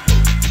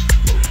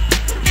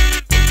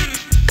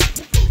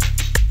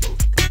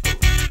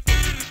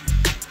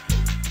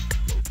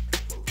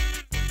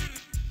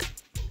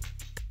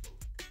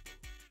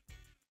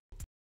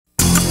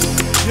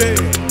 Yeah,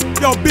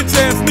 y'all bitch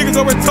ass niggas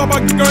already talking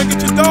about you gonna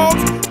get your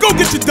dogs. Go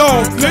get your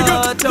dogs,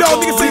 nigga. Y'all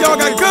niggas say y'all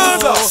got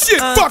guns.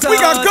 Shit, fuck, we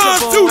got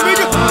guns too,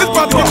 nigga. It's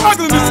about to get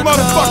ugly in this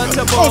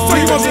motherfucker. Oh, so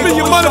you gonna spend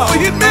your money for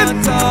hitmen?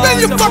 Spend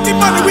your fucking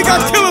money. We got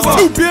killers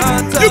too, bitch.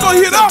 You gonna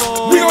hit us,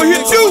 we gonna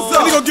hit you,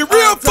 and you gonna get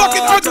real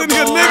fucking ugly in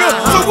here, nigga.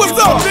 So what's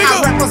up,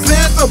 nigga? I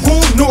represent the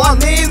boom, New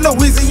Orleans,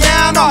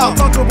 Louisiana.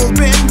 Untouchable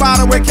been by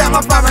the way,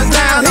 camouflage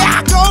down. Here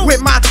I go with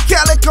my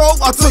calico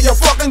until your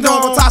fucking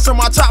dome. Tasha,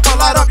 my chopper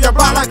light up your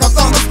body like a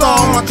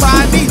thunderstorm. I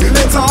try me,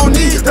 it's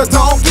Tony, the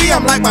donkey.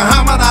 I'm like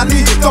Muhammad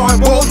Ali, throwing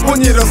balls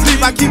when you to sleep.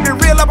 I keep it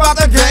real about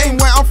the game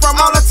where I'm from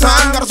all the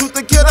time. Gotta shoot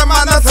the kid in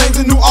my nuts,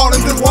 in New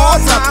Orleans is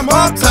wartime.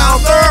 Uptown,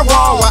 third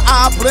wall, where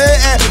I play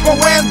at. But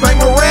West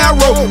Bank,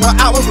 Railroad, where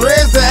I was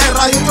raised at.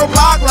 I hit your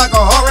block like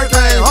a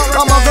hurricane.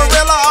 I'm a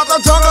gorilla out the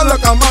jungle,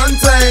 look, I'm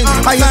untamed.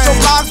 I hit your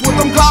blocks with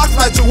them clocks,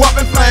 light you up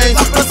in flames.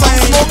 The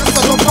same smoking,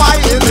 so I'm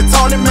fighting, the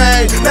Tony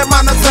man, that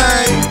man the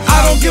same.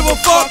 I don't give a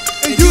fuck,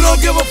 and you don't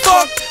give a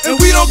fuck, and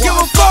we don't give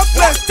a fuck.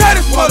 Let's tear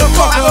this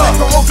motherfucker I up.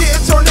 say, go get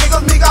your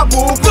niggas, me got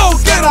boo. Go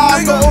get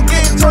 'em, nigga. Go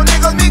get your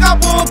niggas, me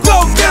got boo. Go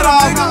get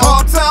 'em, nigga.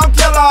 Uptown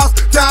killers,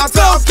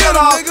 downtown Go get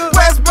 'em, killers, nigga.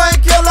 West Bank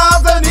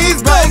killers, and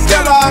East Bank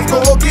killers.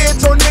 Go get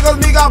your niggas,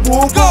 me got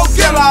boo. Go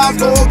get 'em, killers.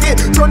 Go get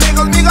your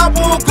niggas, me got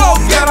boo. Go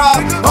get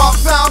 'em.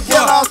 Uptown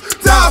killers,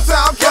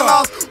 downtown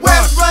killers,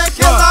 West Bank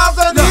killers,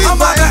 and Look, East I'm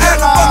about Bank to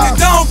act a fucking killers.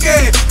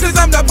 donkey, cause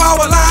I'm the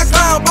power line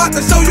clown. About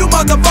to show you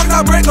motherfuckers,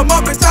 I break 'em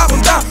up and chop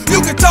 'em down.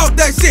 You can talk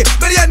that shit,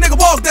 but that nigga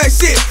walk that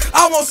shit.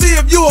 I won't see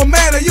if you a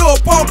man or you a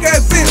punk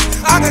ass bitch.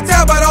 I can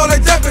tell by all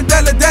that jumping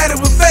that the daddy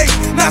was fake.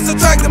 Now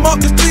subtract them off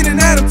the street and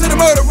add them to the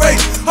murder rate.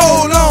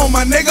 Hold on,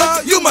 my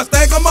nigga, you must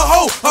think I'm a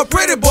hoe, a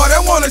pretty boy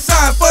that wanna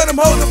shine for them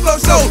hoes and flow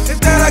show.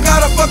 Instead I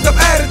got a fucked up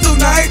attitude,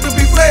 now I hate to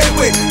be played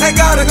with. Ain't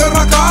gotta go to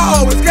my car, I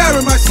always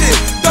carry my shit.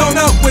 Thrown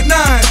up with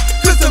 9,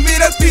 cause to me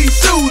that's P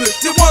shooters.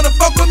 You wanna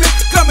fuck with me?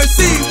 Come and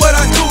see what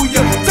I do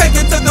ya. Take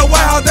it to the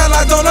White House, that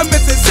lies on a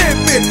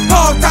Mississippi.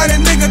 Hog tight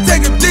and nigga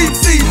take a deep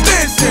sea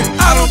fishing.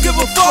 I don't give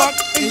a fuck,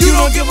 and you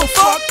don't give a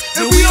fuck,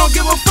 and we don't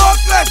give a fuck.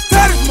 Let's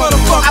tear this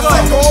motherfucker I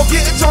say, up. go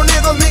get your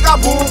niggas, me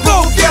got boo.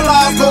 Go get 'em,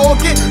 killers. nigga. Go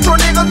get your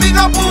niggas, me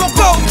got boo.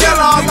 Go get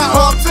 'em, killers.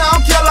 nigga. Uptown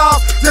killers,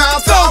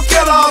 downtown Go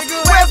get 'em, killers,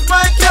 nigga. West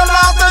Bank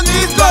killers, and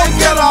East Go Bank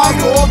get 'em, killers.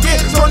 nigga. Go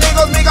get your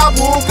niggas, me got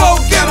boo. Go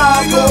get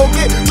 'em, killers. nigga. Go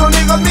get your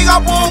niggas, me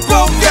got boo. Go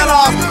get 'em,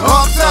 killers.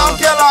 nigga. Uptown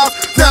killers,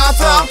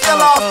 downtown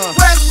killers,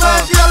 West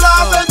Bank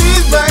killers, and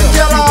East Bank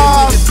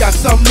killers. Niggas got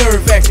some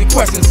nerve asking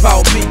questions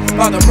about me.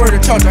 About the murder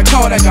charge I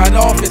caught, I got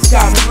off, it's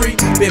scot free.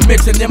 Been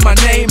mentioning my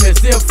name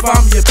as if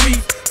I'm your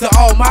beef. To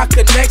all my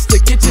connects to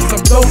get you some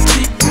dope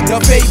deep.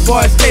 The fake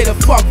boys stay the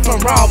fuck from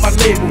round my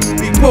label.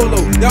 Be polo,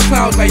 the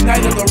clowns like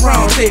night of the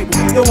round table.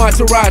 The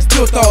entourage,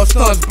 built all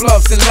stunts,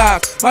 bluffs and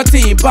lies. My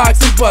team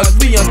boxing buzz,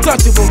 we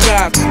untouchable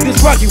guys.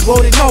 This ruggy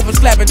rolling over,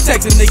 slapping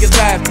Texas niggas'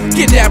 lives.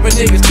 Kidnapping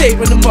niggas,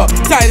 taping them up,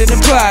 tighter than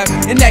plies.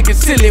 And acting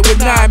silly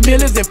with 9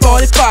 millers and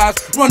 45s.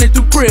 Running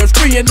through cribs,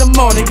 3 in the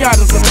morning, got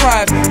them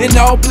surprised. In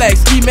all black,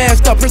 ski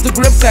masked up, pistol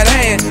grips at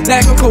hand.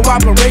 Lack of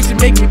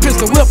cooperation make me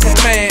pistol whip that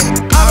man.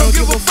 I don't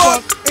give a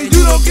fuck, and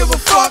you don't give a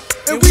fuck,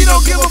 and we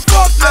don't give a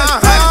fuck. Let's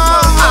tear this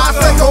I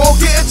motherfucker say, up. go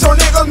get your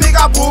niggas, me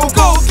got boo.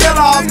 Go get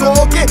 'em, killers. nigga.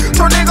 Go get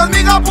your niggas,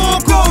 me got boo.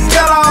 Go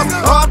get 'em, killers.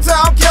 nigga.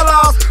 Uptown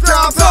killers,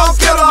 downtown Go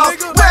get 'em, killers,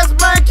 nigga. West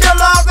Bank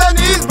killers, and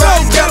East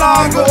Bank get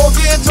 'em, killers. nigga. Go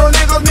get your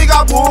niggas, me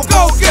got boo.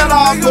 Go get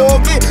 'em, killers. nigga. Go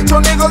get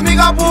your niggas, me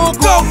got boo.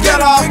 Go get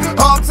 'em, killers.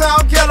 nigga.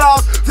 Uptown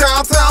killers,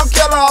 downtown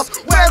killers,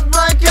 West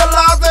Bank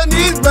killers, and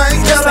East Bank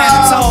Standing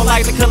killers. tall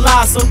like the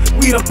colossal,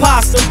 we the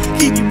apostle.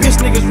 Keep you bitch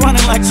niggas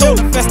running like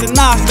children, infested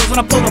nostrils. When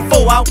I pull the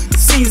 4 out,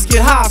 scenes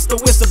get hostile.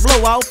 It's a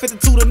blowout,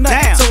 52 to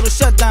nothing, total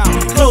shutdown.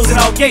 Closing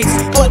all gates,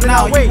 but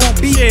now you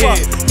won't be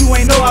fucked. You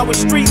ain't know I was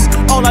streets,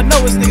 all I know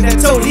is nigga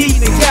that told heat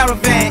in the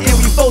caravan. And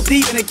we 4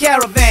 deep in the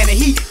caravan. And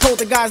he told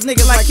the guys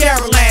nigga like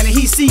Caroline. And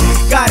he see,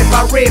 got it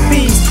by red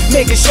beans,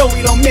 making sure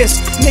we don't miss.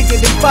 Nigga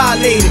then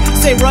violated,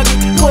 say rugged,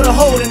 put a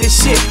hole in this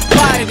shit.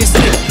 Body this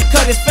nigga,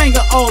 cut his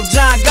finger off,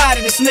 John got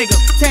it, this nigga.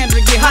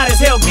 Tandra get hot as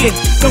hell, get.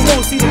 Don't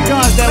want to see the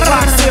guns that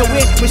rock still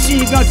with.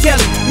 Machine gun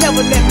Kelly,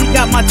 never let me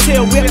got my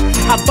tail whipped.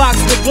 I box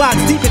with Glocks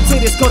deep into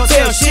this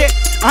cartel shit.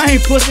 I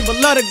ain't pussy, but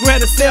love to grab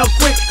to sell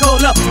quick.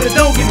 Call up the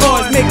Donkey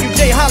Boys, make you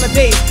J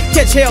Holidays.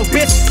 Catch hell,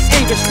 bitch.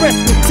 Anger, stress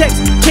with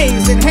text,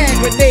 caves and hand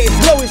grenades.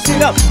 Blowing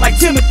shit up like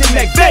Timothy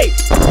McVeigh.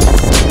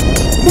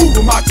 Move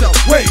 'em out your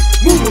way,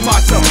 move 'em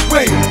out your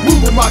way,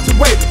 move 'em out your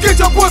way. Get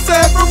your pussy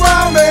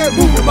around me,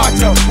 move 'em out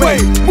your way,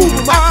 move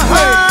 'em out your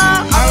way.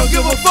 I don't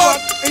give a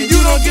fuck, and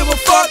you don't give a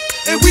fuck,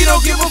 and we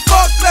don't give a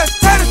fuck. Let's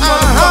tear this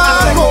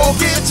motherfucker up. Go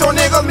get your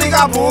niggas, me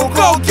got boo.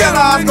 Go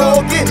killers.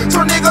 Go get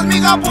your niggas, me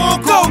got boo.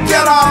 Go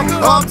killers.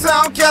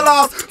 Uptown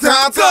killers,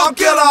 downtown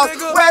killers,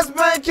 West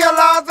Bank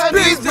killers, and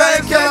East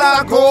Bank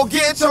killers. Go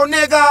get your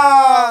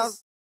niggas.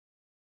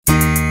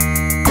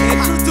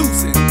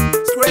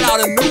 out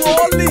of New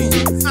Orleans.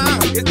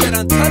 It's that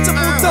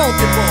untouchable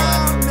donkey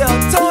boy, Lil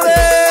Tony.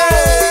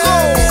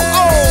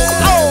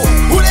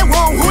 Who they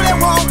want? Who they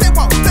want? They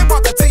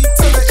want the T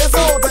to the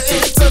ISO, the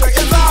N to the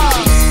ISO.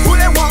 Who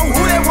they want?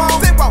 Who they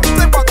want? They want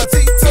the T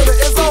to the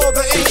ISO,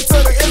 the N to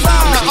the ISO.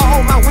 Now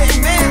all my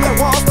women that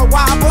wants the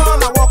wild bun,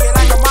 I walk it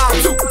like a mile,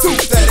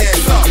 toot that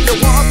ass up. You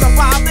want the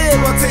wild bit,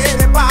 but to it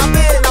and pop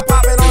it, I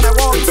pop it on that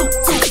wall, toot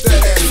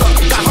that ass up.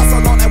 I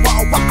hustle on that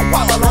wall,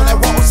 wobble on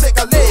that wall, shake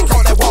a leg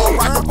on that wall,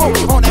 rock a boat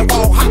on that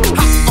wall, hop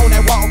on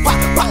that wall,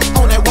 pop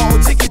on that wall,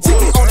 jiggy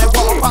on that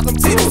wall, pop them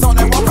titties on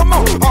that wall. Come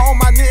on, all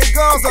my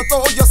niggas,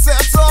 throw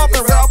yourself up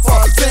and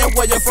represent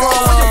where you're from.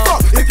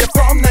 If you're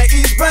from that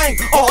East Bank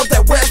or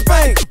that West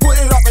Bank, put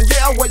it up and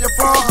yell where you're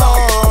from.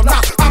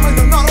 Now I'm in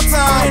another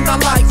town, ain't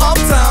not like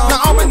uptown.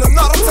 Now I'm in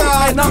another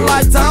town, ain't not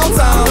like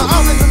downtown. Now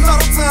I'm in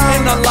another town,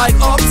 ain't not like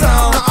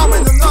uptown. Now I'm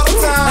in another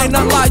town, ain't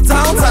not like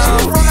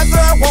downtown. If you're from that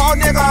third wall,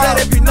 nigga, let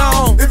it be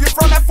known. If you're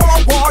from that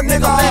fourth wall,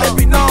 nigga, let it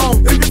be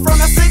known. If you're from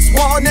that sixth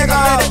wall, nigga,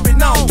 let it be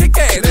known. Kick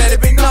ass, let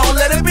it be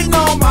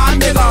known, my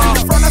nigga.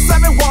 If you're from that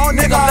seventh wall,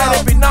 nigga, let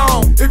it be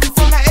known. If you're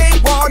from that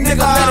eighth wall,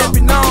 nigga, let it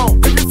be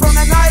known. If you're from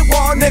that ninth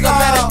wall, nigga,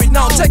 let it be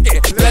known. Check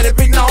it, let it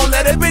be known,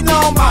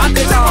 my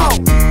nigga.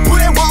 Who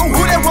they want?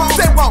 Who they want?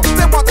 They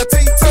want the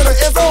T to the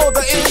ISO,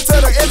 the N to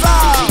the ISO.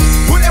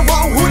 Who they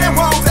want? Who they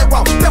want? They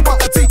want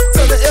the T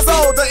to the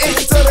ISO, the N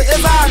to the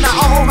ISO. Now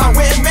all my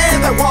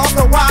women that want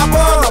the wild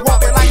bun, I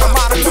walk it like a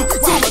model too,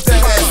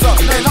 that ass up.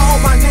 And all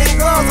my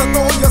niggas,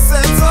 throw your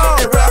sense up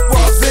and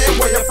represent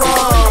where you're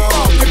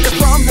from. If you're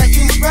from the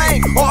East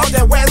Bank or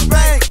the West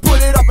Bank,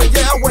 put it up and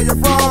yell where you're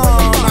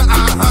from.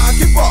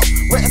 Keep up,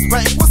 West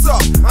Bank, what's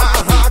up?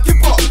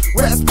 Keep up,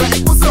 West Bank,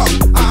 what's up?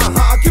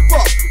 Keep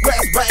up,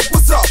 West Bank,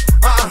 what's up?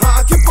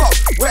 Keep up,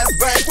 West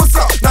Bank, what's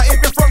up? Now if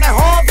you're from that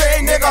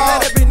Harvey, nigga,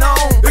 let it be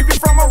known. If you're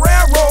from a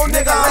railroad,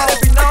 nigga, let it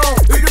be known.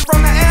 If you're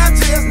from the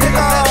Angeles, nigga,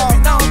 let it be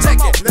known. Check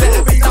it, let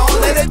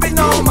it be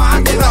known, my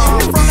nigga.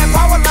 If you're from that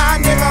power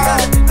line, nigga,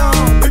 let it be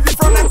known. If you're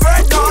from that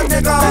Great North,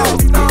 nigga, let it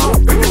be known.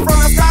 If you're from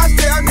that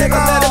Scottsdale, nigga,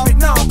 let it be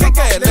known. Kick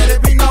it, let it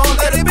be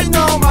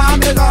known, my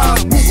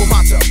nigga. Move 'em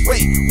out your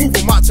way, move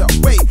 'em out your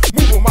way,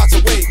 move 'em out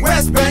your way.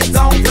 West Bank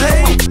don't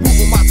play. Move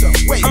 'em out your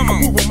way,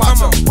 move 'em out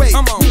your way,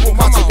 move 'em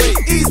out your way.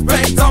 East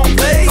Bank don't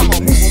play.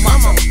 Move 'em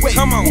out your way,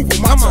 move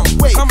 'em out your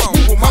way,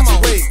 move 'em out your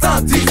way.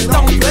 Stunt DJ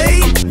don't play.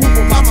 Move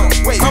 'em out your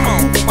way,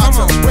 move 'em out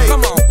your way.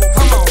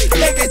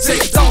 AKJ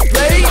don't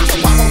play.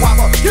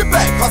 Wobble, get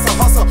back,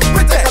 hustle,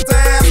 with that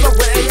dance the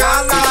way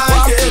I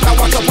like it. Now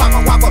watch a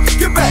wobble,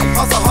 get back,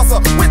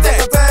 hustle, with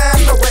that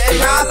dance the way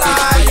I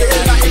like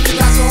it. Now if you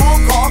got your own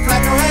car,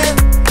 clap your hands.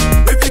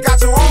 If you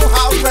got your own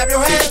house, clap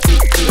your hands.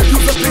 If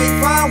you's a big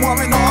fine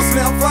woman or a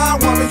slim fine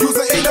woman, you's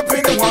an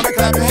independent woman,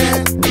 clap your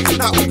hands.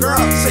 Now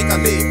girl, shake a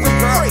leg,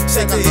 girl,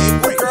 shake a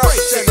leg, girl,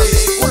 shake a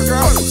leg,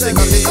 girl, shake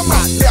a leg. Come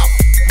on, left,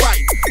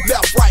 right,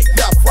 left, right,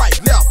 left, right,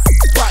 left,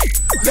 right,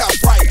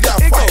 left, right,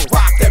 left, right.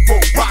 Rock that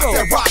boat,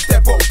 rock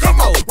that boat. Come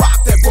on,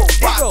 rock that boat,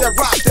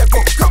 rock that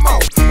boat. Come on,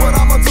 what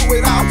I'ma do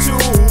without you?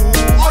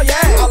 Oh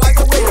yeah, I like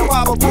the way you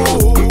wobble,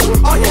 boo.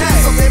 Oh yeah,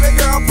 so baby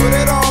girl, put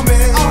it on me.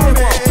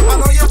 I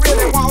know you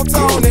really want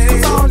Tony.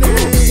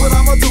 What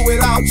I'ma do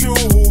without you?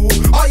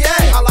 Oh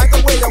yeah, I like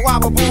the way you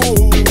wobble,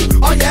 boo.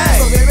 Oh yeah,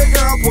 so baby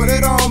girl, put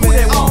it on me.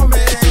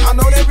 I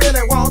know they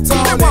really want Tony.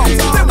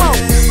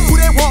 Who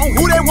they want?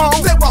 Who they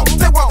want?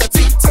 They want the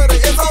T to the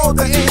ISO,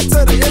 the N to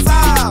the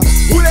ISO.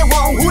 Who they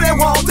want? Who they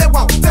want? They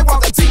want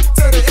the T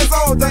to the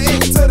ISO, the N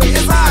to the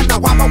ISO. Now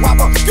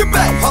wobble, get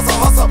back,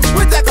 hustle,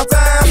 with that 'cause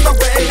that's the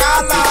way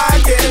I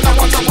like it. Now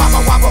watch a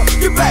wobble,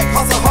 get back,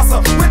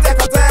 hustle, with that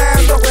 'cause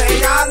that's the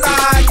way I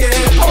like it.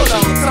 Hold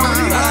on,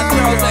 Tony,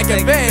 Girls like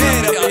a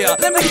band up here.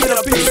 Let me get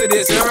a piece of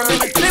this, girl.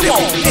 They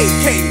want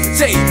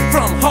AKJ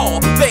from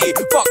Harvey.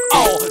 Fuck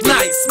all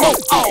night,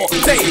 smoke all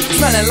day.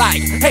 Smelling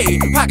like, hey,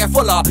 pocket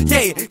full of,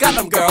 yay. Got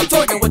them girls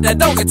twerking with that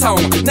donkey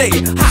tone. They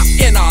hop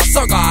in a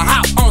circle,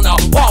 hop on the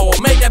wall.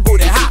 Make that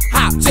booty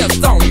hop,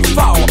 just don't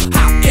fall.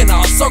 Hop in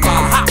a circle,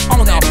 hop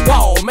on the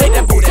wall. Make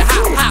that booty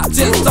hop,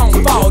 just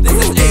don't fall. This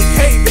is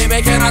AK,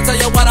 baby. Can I tell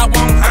you what I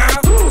want?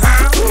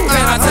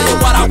 Can I tell you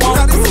what I want?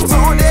 Now this is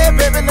Tony,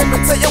 baby. Let me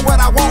tell you what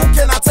I want.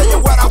 Can I tell you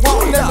what I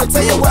want? Let me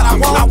tell you what I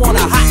want. I want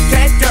a hot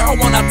cat girl,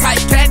 want a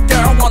tight cat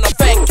girl, want a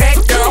fat cat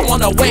girl,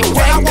 want a wet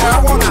cat girl. I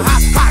want a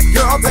hot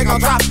girl, they gon'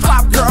 drop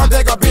girl,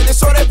 they gon' beat it,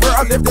 show that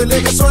girl, lift the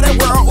leg and show that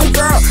world. Ooh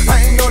girl,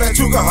 I ain't know that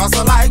you can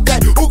hustle like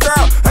that. Ooh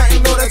girl, I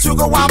ain't know that you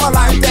can wobble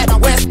like that.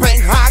 West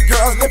Bank, hot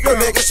girls, lift your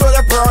leg and show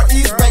that girl.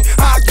 East Bank,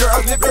 hot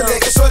girls, lift your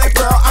leg and show that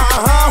girl.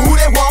 Who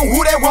they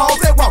want?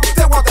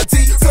 They want the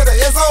T to the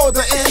ISO,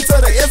 the N to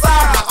the ISO.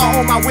 Now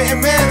all my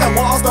women that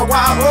wants the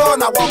wild hood,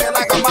 now walking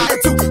like a mighty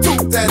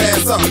toot that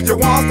ass up. You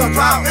want the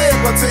drop it,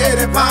 but to it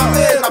and pop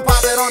it, I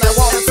pop it on that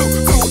wall and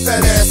toot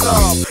that ass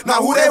up. Now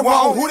who they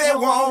want?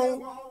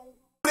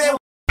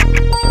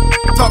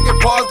 Talking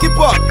balls, keep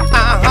up,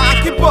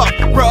 keep up.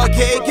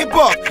 Rugged, keep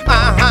up,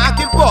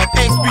 keep up.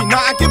 HB9,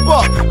 keep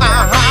up,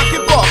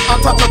 keep up.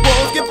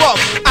 Untouchables, keep up,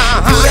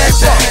 Do that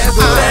dance,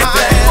 girl. Do that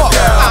dance, girl.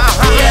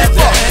 Do that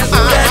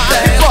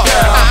dance, girl.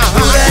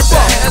 Do that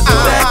dance,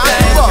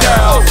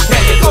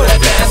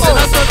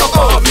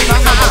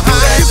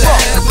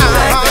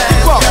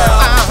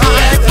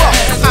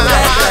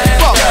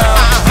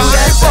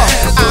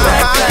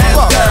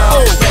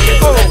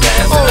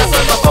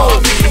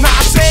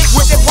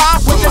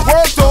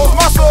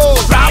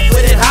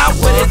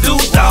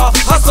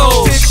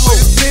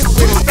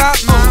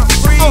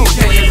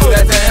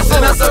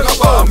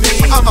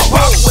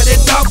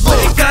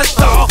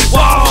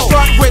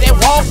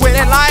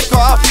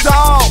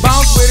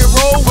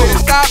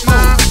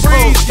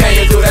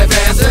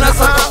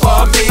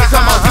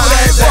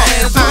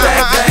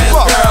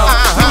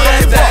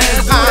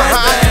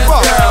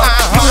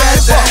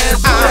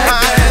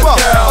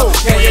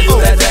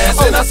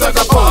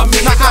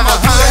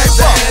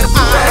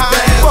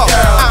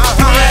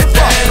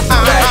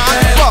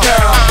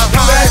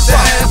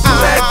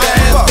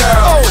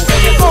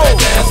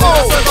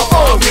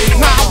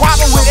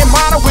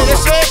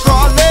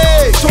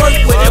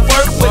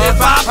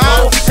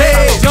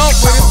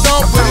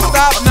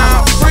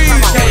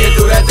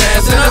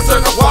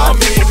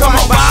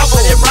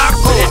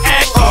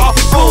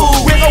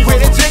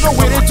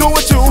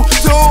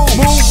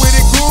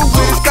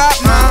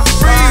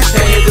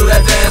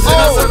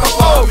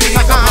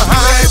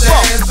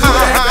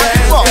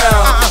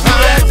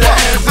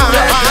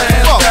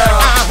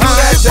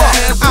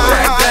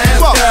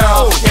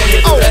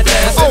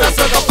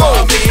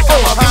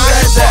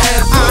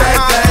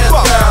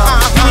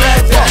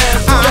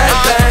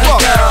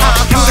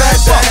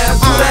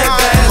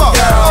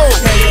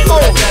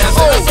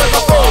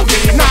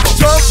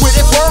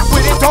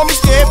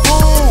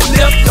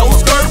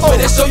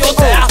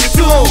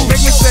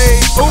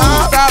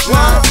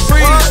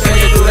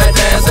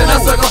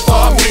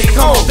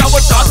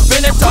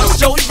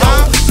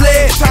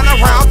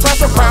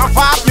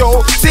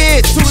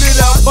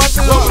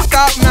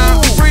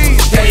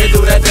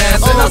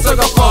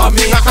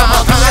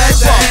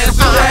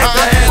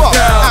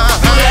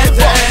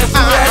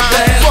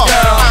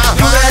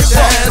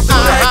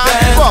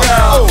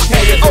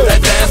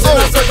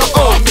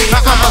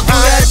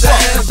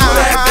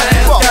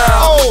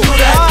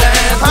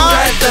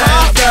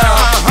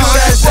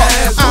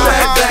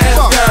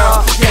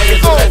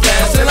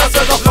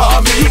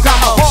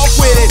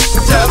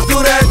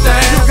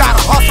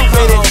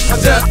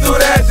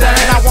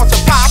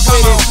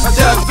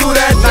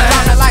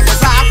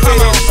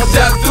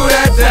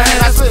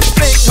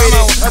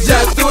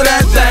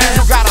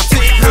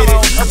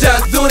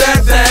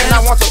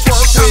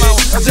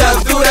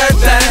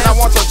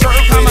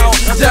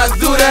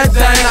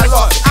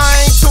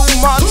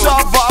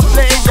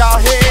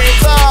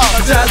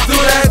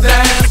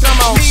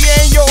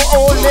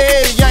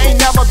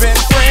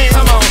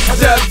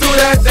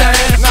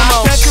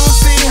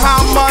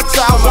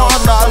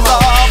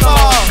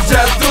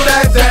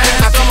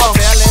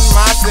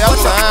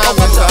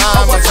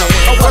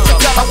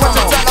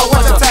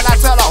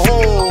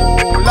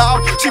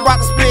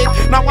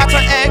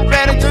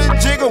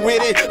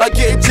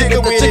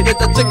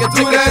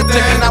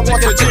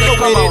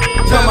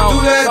 do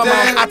that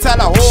dance. I tell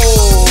her,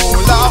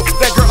 hold up,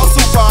 that girl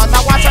super.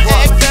 Now watch her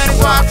act daddy,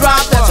 drop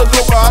that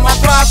chalupa. Now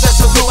drop that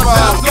chalupa.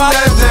 Do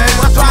that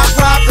dance.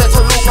 Drop that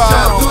chalupa.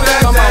 Do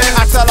that dance.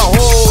 I tell her,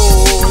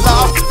 hold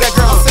up, that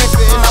girl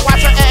sexy. Now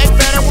watch her act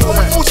daddy,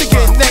 ooh, she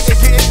get naked,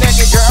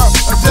 girl.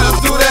 Just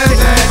do that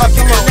dance.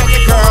 Get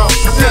naked, girl.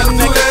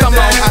 Come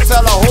on, I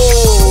tell her,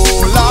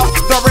 hold up,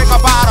 don't break my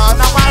bottle.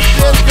 Now watch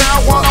this girl,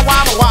 wanna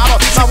wobble, wobble.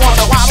 I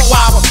wanna wobble,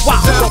 wobble,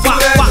 wobble, Just do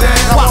that wobble.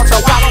 dance. I want to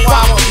wobble,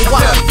 wobble,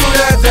 wobble. Just do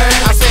that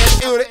dance. I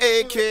said, do the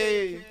AK.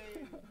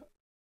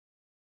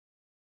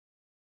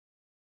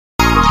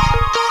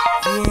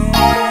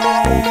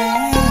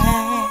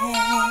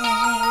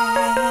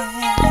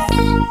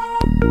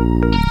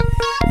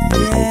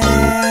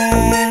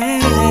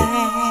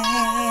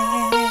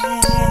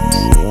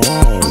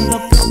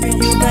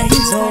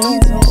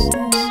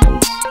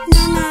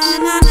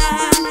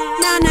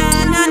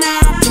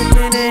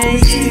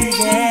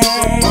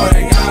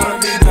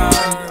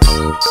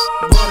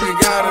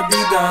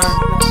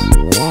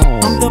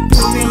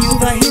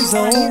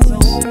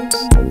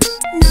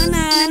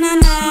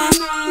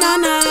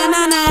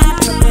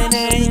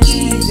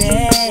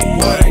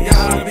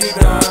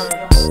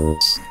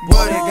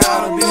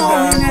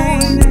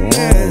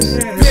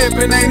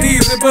 Ain't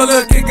easy, but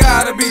look, it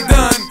gotta be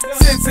done.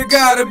 Since it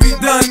gotta be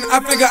done,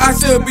 I figure I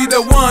should be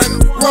the one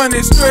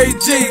running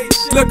straight G.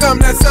 Look, I'm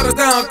that settle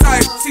down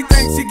type. She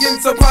thinks she getting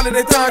some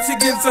quality time, she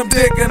getting some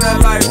dick in her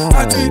life.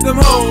 I treat them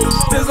hoes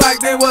just like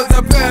they was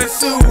a pair of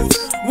shoes.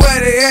 Wear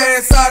they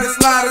ass out and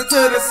slide to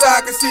the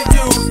socket she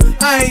use.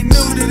 I ain't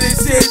new to this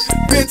shit,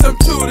 bitch, I'm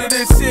true to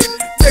this shit.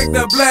 Take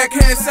the black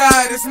hand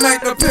side and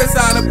smack the piss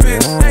out of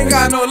bitch. Ain't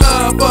got no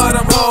love for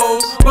them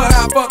hoes, but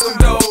I fuck them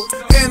though.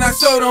 And I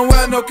sure don't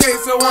wear no case,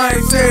 so I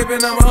ain't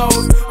shaving them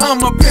hoes. I'm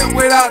a pimp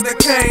without the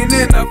cane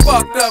and the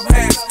fucked up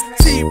hats.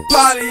 Cheap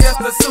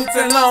polyester suits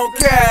and long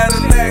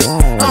Cadillacs.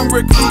 I'm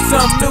recruit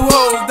some new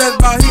hoes that's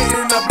about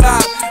hitting the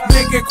block.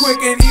 Making quick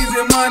and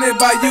easy money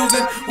by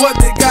using what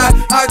they got.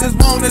 I just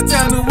wanna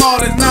tell New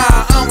Orleans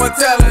now, I'ma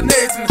tell the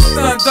nation.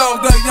 Son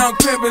Dog, the young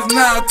pimp is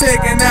now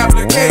taking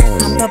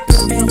applications. I'm the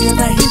pimp and you're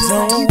the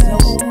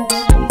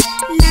hero.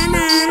 Na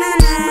na na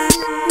na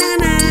na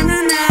na na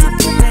na.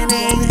 Pimpin'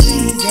 ain't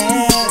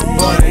easy,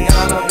 but it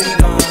gotta be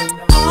done.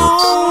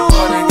 oh,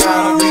 But it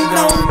gotta be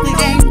no, done. we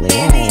ain't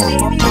ready.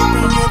 I'm a pimp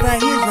and you're the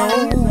hero.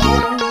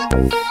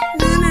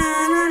 Na na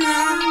na na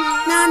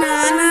na na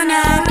na na.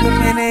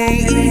 Pimpin'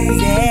 ain't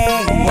easy,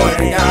 But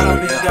it gotta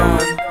be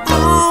done.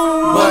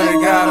 oh, But it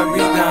gotta be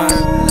done.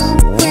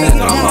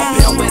 I'm a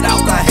pimp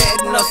without the hat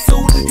and a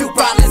suit. You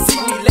probably see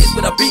me laced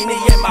with a beanie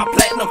and my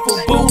platinum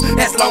fubu.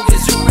 As long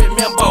as you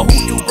remember who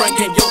you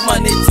bringing your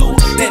money to,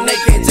 then they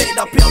can take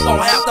the pimp,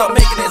 won't have to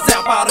make an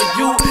example out of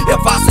you.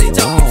 If I say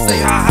jump, you say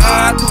ha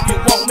ha. Do you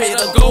want me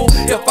to go?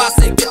 If I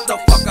say get the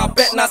fuck, I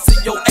bet not see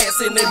your ass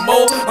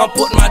anymore. I'm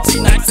putting my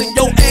G-Nights in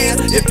your ass.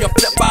 If you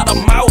flip out of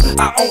mouth,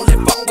 I only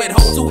fuck with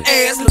hoes who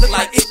ass look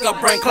like it could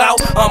bring clout.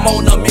 I'm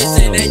on a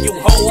mission and you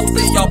hoes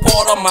see you're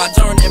part of my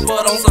journey.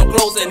 Put on some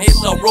clothes and hit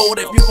the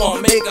road if you want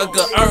make a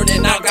good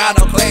earning. I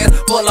got a class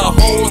full of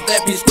hoes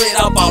that be straight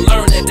up about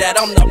learning that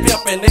I'm the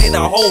pimp and they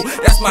the hoe.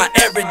 That's my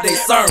everyday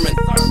sermon.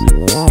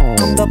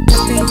 I'm the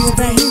pimp and you're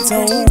the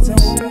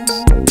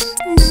hero.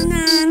 Na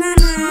na na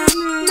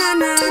na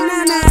na na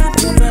na.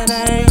 Pimpin'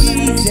 ain't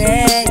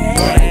easy,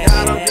 But it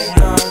gotta be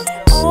done.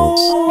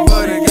 oh,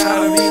 But it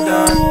gotta be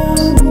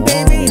done.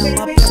 baby,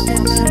 I'm a pimp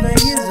and you're the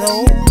hero.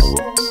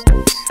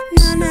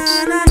 Na na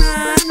na na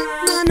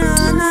na na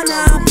na na.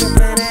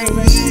 Pimpin' ain't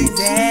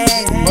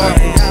easy, But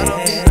it gotta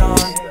be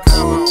done.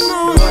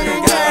 But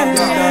it gotta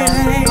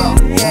be done.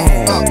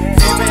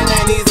 Pimpin'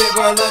 ain't easy,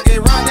 but look, it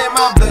running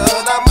my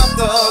blood. I'm a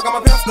thug, I'm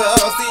a pimp thug.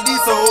 See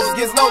these souls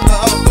gets no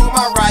love through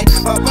my right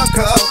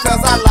uppercut,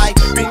 cause I like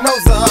big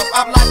nose up.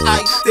 I'm like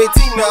Ike, they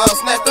team up,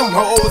 snatch them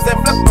hoes and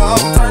flip up,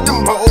 turn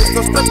them hoes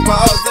to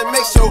strippers and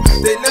make sure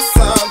they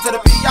listen to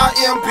the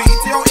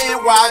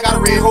P-I-M-P-T-O-N-Y. Got a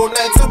red whole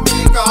name to me,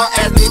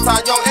 Ashley,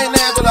 Tanya, and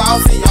Angela.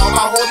 I'll see y'all,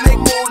 my whole make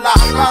moolah.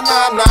 Nah,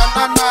 nah, nah,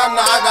 nah, nah,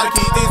 nah. I gotta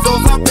keep these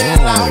hoes up in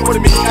line. What do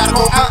you mean? Gotta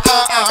go,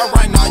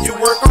 right now you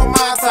work on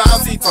my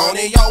time. See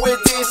Tony, y'all with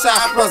this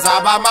shine. Plus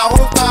I buy my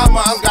whole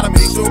diamonds. Gotta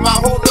make sure my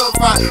whole look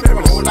fine.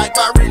 Pimpin' whole like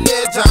my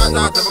religion.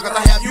 Not just because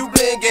I have you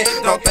blinking.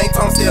 Don't think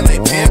Tom still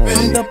ain't pimpin'.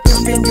 I'm the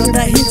pimp and you're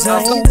the hero.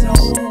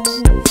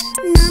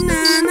 Na na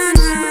na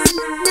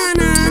na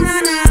na na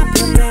na.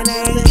 Pimpin'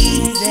 ain't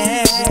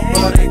easy,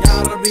 But it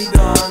gotta be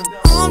done.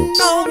 oh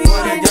no, we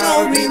But it ain't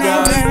gotta no, be we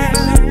done. ain't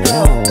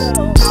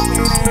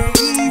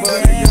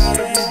But it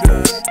gotta be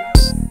done.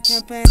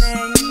 Pimpin'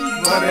 ain't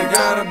easy. But it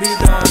gotta be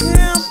done.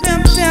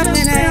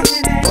 Pimpin' ain't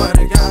easy. But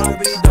it gotta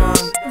be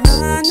done. Na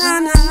na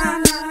na na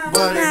na.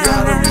 But it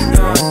gotta be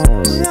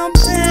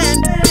done.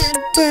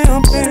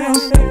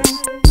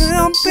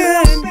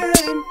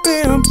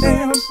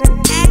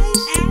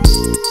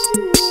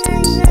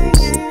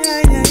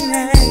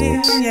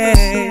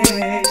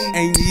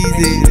 Ain't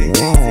easy.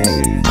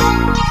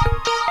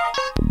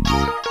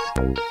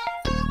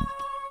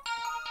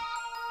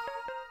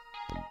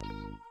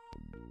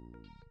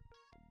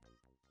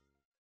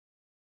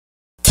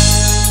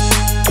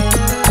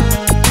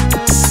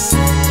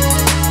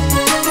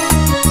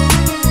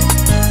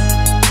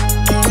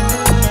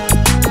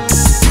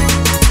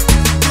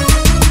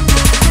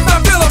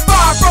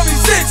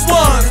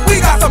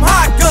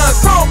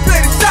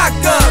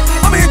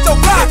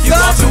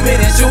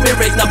 shoot me,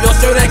 raising up your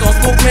shirt, ain't gon'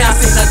 spook me. I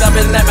seen the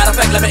government, matter of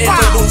fact, let me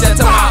introduce you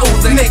to my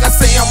Uzi. Niggas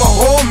say I'm a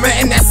whole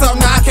man, that's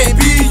something I can't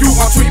be. You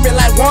gon' treat me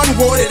like one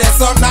water,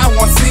 that's something I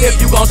want to see. If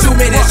you gon' shoot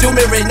me, then shoot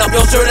me, raising up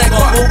your shirt, ain't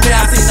gon' spook me.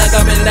 I seen the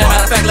government, matter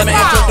of fact, let me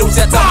introduce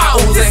you to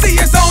my Uzi. You see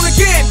it's on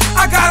again,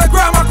 I gotta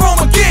grab my chrome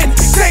again.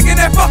 Taking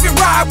that fucking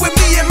ride with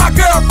me and my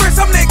girlfriend.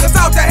 Some niggas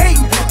out there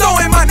hating,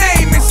 throwing my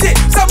name and shit.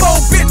 Some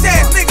old bitch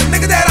ass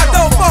nigga that I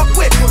don't fuck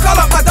with. Call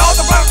up my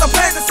dogs, run up the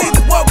plans to see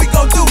what we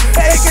gon' do.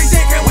 Hey, AKJ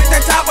came with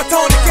that chopper,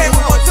 Tony came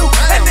with one too.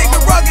 That nigga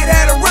rugged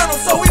had a rental,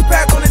 so we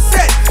back on the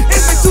set.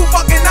 It's been 2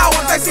 fucking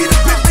hours, I see the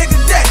bitch nigga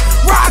dead.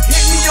 Rock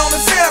hit me on the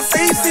cell,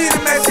 say he seen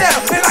him at jail.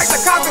 And like the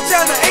cop from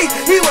Channel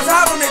 8, he was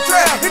hot on the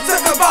trail. It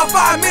took about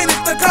 5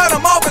 minutes to cut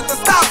him off at the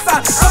stop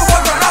sign. I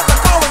was off the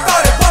car and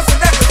started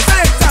busting at the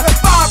same time.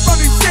 5 from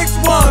these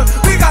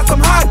 6-1, we got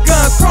some hot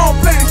guns, chrome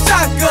plated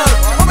shotguns.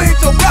 I'ma hit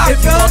your block,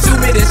 if you gon' shoot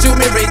me, then shoot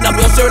me, raising up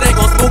your shirt, ain't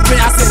gon' spook me.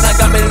 I seen the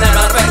government,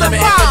 matter of fact, let me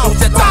introduce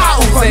you to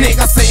my Uzi.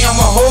 Niggas say I'm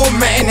a whole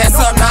man, that's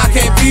something I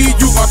can't be.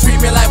 You gon' treat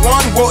me like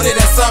one water,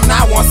 that's something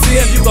I want to see.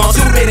 If you gon'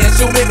 shoot me, then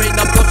shoot me,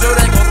 raising up your shirt,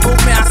 ain't gon' spook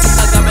me. I seen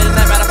the government,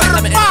 matter of fact,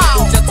 let me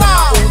introduce you to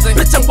my Uzi.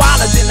 Bitch, I'm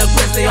wilder than a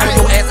grizzly, on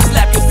your ass and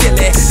slap you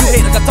silly. You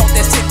haters can talk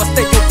that shit, but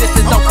stay your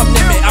distance, don't come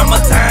near me. I'm a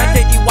time,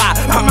 KEY,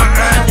 I'm a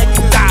iron, and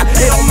you die.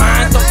 They don't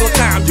mind, so your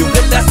time, you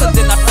live lesser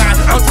than I find.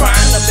 I'm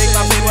trying to make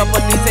my paper,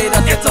 but these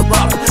haters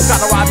interrupt. Try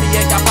to rob me,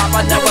 ain't got pop,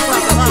 I never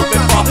see a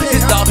stupid ball.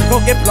 His dog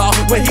gon' get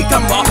blocked when he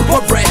come off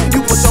for bread.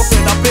 You put your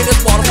friend up in his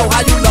water, so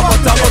how you love a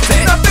double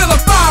ten. I feel a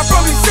 5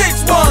 from these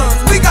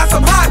 6-1s. We got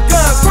some hot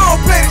guns, chrome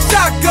plated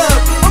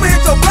shotguns. I'ma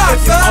hit your block,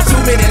 son. If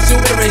you gon' shoot me, then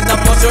shoot me, raising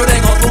up your shirt,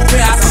 ain't gon' spook me.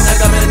 I seen the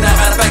government,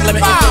 matter of fact, let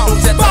me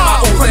introduce you to my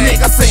Uzi.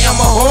 Niggas say I'm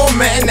a whole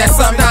man, that's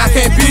something I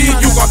can't be.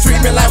 You gon'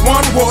 treat me like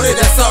one water,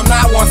 that's something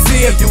I want to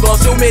see. If you gon'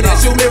 shoot me, then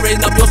shoot me,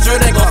 raising up your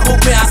shirt, ain't gon' spook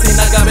me. I seen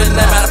the government,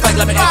 matter of fact,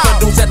 let me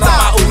introduce you to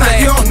my Uzi. Now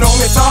you don't know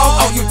me,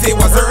 dog, all you did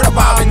was heard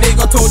about me.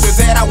 Nigga told you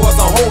that I was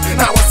a hoe,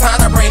 now it's time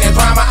to bring that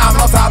drama out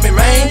of me,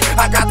 man.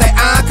 I got that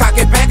iron, cock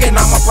it back and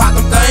I'ma pop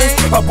them things.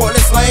 A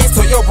bullet slings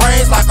to your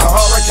brains like a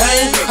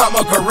hurricane. I'm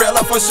a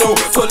gorilla for sure,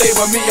 so leave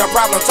with me a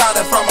problem child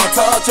from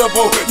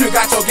Untouchable. You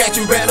got your gat,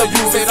 you better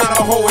use it. I'm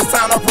a hoe, it's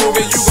time to prove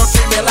it. You gon'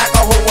 treat me like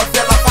a hoe,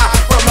 until I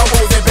fire from the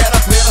hoes, they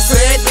better clear the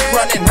set.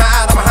 Running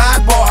high, I'm a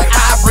hot boy,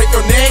 I break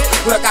your neck.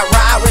 Look, I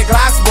ride with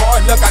Glocks,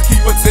 boy, look, I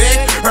keep a tick.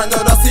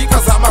 Under the seat,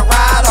 cause I'm a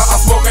rider. I'm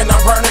smoking,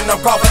 I'm burning, I'm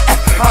coughing.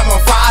 I'm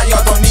on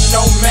fire, don't need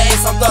no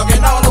mask. I'm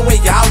thugging all the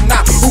way out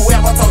now.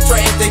 Whoever talk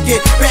trash, they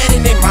get bad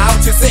in their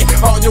mouth. You say,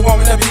 all you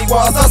want me to be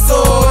was a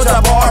soldier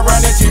boy,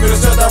 running cheap to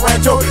the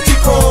rancho.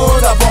 Chico,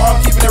 the boy, I'm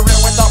keeping it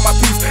real with all my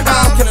peeps.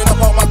 I'm killing up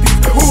all my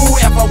peeps.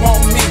 Whoever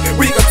want me,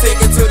 we can take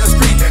it to the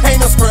street.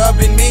 Ain't no scrub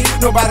in me,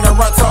 nobody can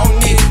run on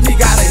me. He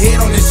got a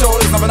head on his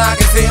shoulders, I'm an eye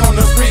head on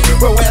the street.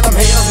 But where them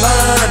haters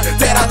learn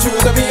that I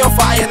choose to be on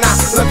fire now.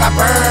 Look, I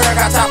burn, I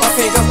got top my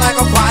fingers like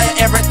a fire.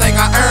 Everything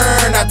I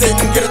earn, I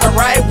didn't get it the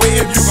right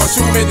way. If you gon'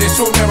 shoot me, then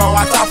shoot me, but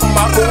watch out for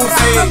my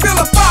Uzi. I feel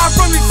a 5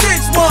 from these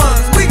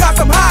 6-1s. We got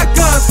some hot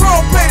guns,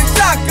 chrome plated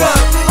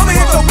shotguns. I'ma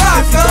hit your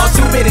block, son. If you gon'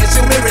 shoot me, then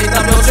shoot me, raising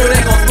up your shirt,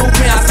 ain't gon' spook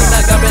me. I seen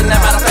the government,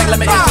 matter of fact, let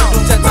me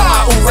introduce you to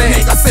my Uzi.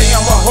 Niggas say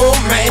I'm a whole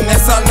man,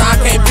 that's something I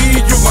can't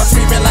be. You gon'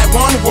 treat me like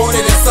one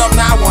water, that's something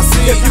I want to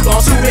see. If you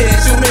gon' shoot me, then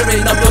shoot me,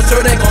 raising up your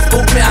shirt, ain't gon'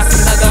 spook me. I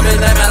seen the government,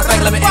 matter of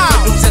fact, let me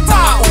introduce you to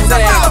my Uzi.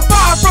 I feel a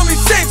 5 from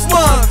these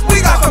 6-1s. We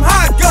got some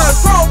hot guns,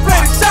 chrome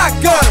plated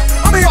shotguns.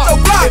 I'ma hit your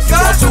block,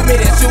 son. If you gon' shoot me,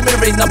 then shoot me,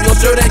 raising up your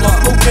shirt, ain't gon'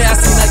 spook me. I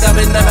seen the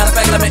government, matter of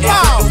fact, let me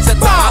introduce you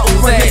to my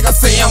Uzi. Niggas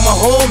say I'm a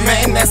whole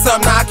man, that's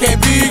something I can't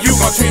be. You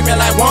gon' treat me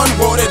like one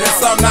water, that's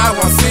something I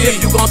want to see.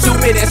 If you gon' shoot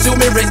me, then shoot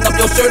me, raising up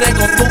your shirt, ain't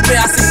gon' spook me.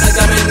 I seen the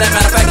government, matter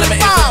of fact, let me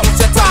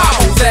introduce you to my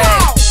Uzi.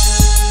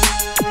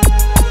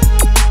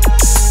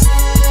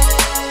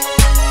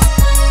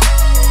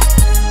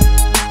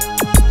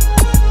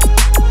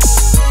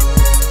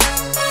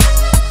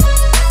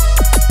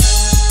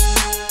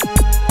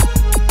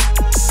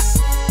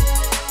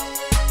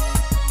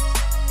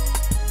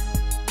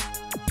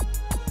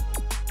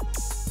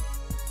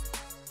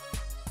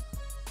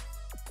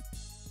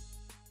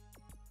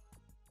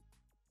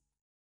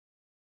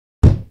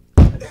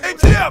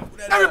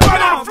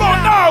 Everybody on the floor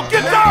now,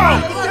 get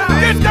down!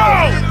 Get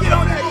down!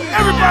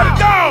 Everybody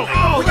down!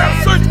 We got a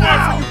search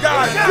warrant for you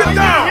guys, get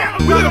down!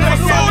 We looking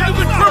for soldiers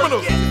and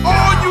criminals!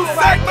 All you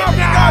S.A.C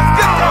Mafia guys,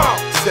 get down!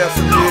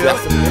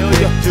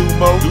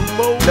 Dumo,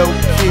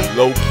 Lokee,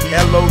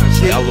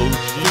 L.O.G,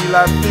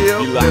 Fila,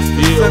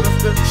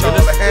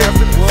 Sinista,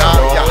 Hanseen,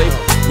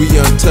 we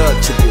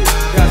untouchable.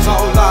 That's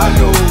all I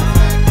know.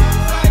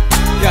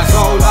 That's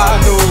all I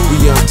know.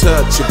 We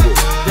untouchable.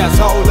 That's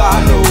all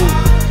I know.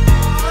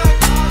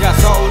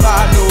 That's all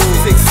I know.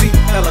 6-seat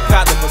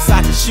helicopter,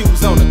 Versace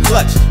shoes on the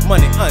clutch.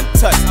 Money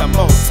untouched, I'm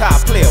on top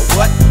player.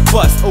 What?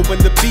 Bust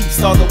open the beef,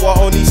 saw the war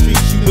on these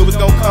streets. You knew it was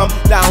gonna come.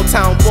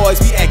 Downtown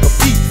boys, we act a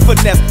beat.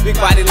 Finesse, big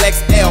body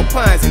Lex,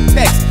 Alpines and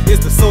Tex.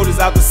 It's the soldiers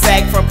out the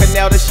sack from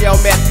Canal to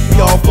Shellmat.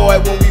 We all for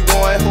it when we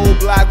won. Whole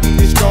block we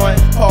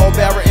destroying. Paul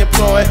Barrett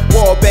employing.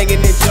 Wall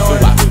banging and joining.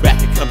 So I go back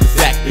and come to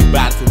Zach. Big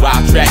body to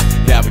wild track.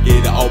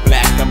 Navigator all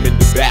black. I'm in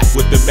the back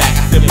with the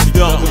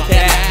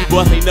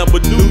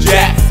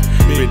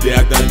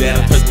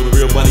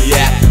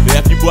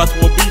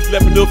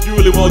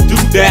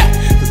that.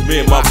 Cause me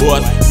and my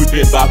boys, we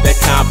been about that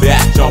combat.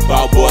 Jump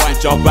out, boys, we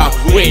jump out.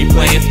 We ain't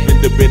playing,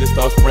 spin the bit and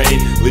start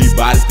spraying. Leave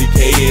bodies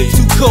decaying.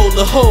 Too cold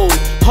to hold.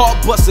 Hard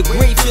buster,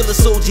 great filler,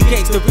 soldier,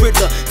 gangster,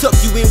 riddler. Tuck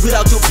you in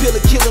without your pillar,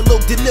 killer,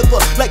 low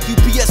deliver. Like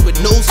UPS with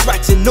no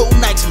strikes and no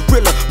nights for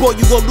gorilla. Boy,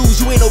 you gon'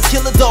 lose, you ain't no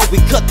killer dog, we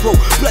cutthroat.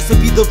 Blessed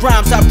be the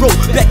rhymes I wrote.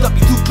 Back up,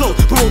 you too close.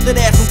 Promote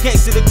that ass from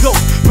gangster to ghost.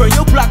 Burn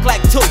your block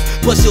like toast.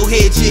 Bust your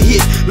head, you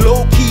hit.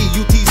 Low key,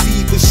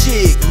 UTC for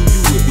shit. Who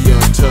you with? We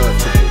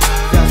untouchable.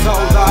 That's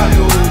all I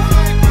know.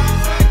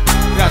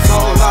 That's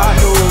all I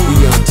know.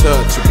 We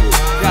untouchable.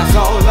 That's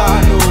all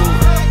I know.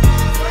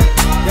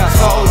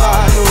 That's all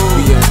I know.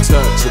 We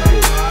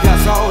untouchable.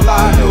 That's all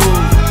I know.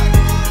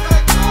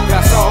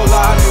 That's all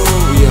I know.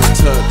 We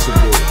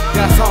untouchable.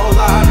 That's all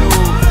I know.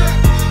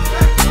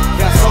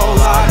 That's all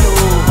I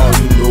know. All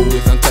you know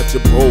is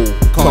untouchable.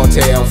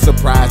 Cartel,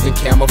 surprise and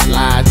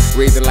camouflage.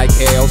 Raising like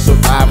hell,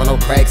 surviving on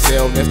crack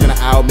cell. Less than an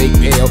hour, make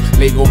mail.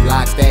 Lego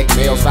block, stack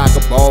mail,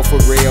 soccer ball for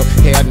real.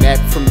 Hair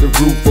napped from the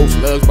roof, folks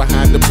slugs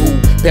behind the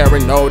booth.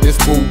 Paranoid this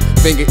fool,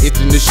 finger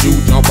itching the shoe.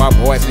 Jump our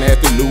boys,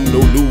 snatch the loot, no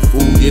loot,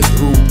 food get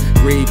through.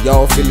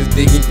 Graveyard fillers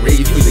digging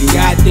graves for the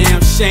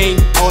goddamn shame.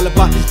 All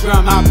about this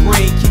drum, my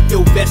brain. Keep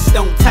your vest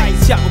on tight,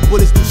 chopper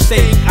bullets do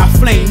say. I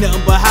flame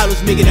nothing but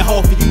hollows, making it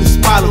hard for you to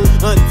swallow.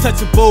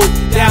 Untouchable,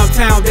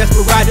 downtown,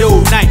 desperado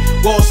night.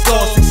 Wall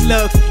stars, 6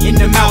 slugs in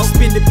the mouth.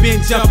 Spin the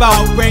bin, jump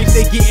out. Range,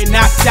 they getting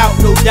knocked out.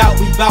 No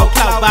doubt, we bout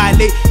clout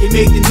violate. It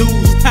made the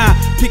news. Time,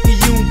 pick a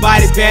you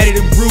body battered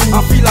and bruised.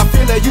 I feel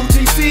that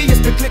UTC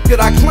is the click that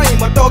I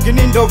claim. I'm dogging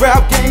in the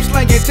rap game,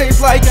 slanging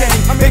tapes like game.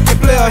 I make it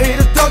player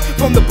haters duck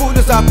from the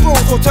bullets I throw.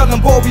 So tell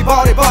them, boy, we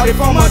body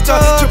from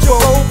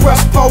untouchable.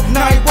 West Folk,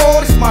 Night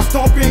Ward, it's my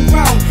stomping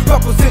ground.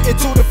 Representing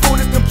to the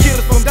fullest, them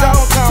killers from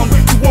downtown.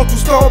 You want to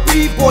start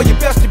beef, boy, you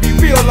best to be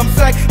real. I'm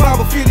SAC,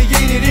 I'm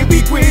affiliated and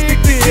we quick to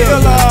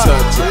kill.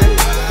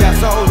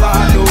 That's all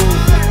I know.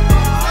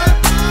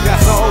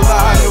 That's all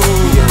I know.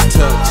 We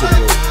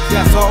untouchable.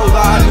 That's all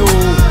I know.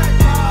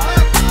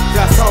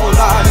 That's all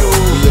I know.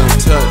 We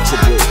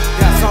untouchable.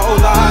 That's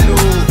all I know.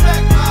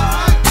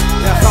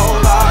 That's all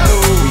I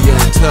know. We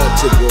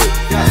untouchable.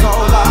 That's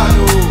all I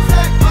know.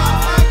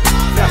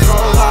 That's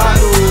all I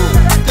know.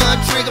 Gun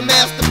trigger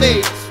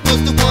masturbators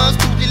was the ones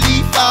who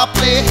delete foul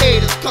player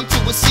haters. Come to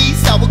a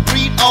cease, I will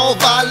greet all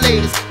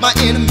violators. My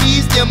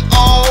enemies, them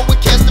all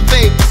would catch the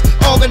vapors.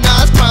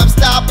 Organized crime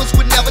stoppers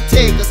would never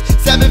take us.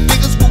 7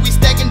 figures will we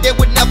stacking, they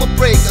would never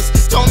break us.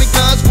 Tommy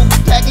guns will we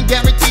packing,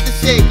 guaranteed to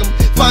shake them.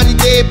 Finding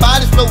dead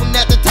bodies floating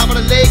at the top of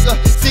the lake.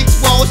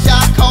 6 wall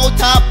shot, cold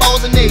top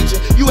balls of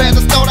nature. You had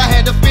to start, I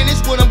had to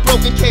finish with a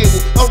broken cable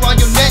around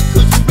your neck,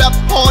 cause you rap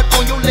hard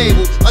on your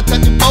label.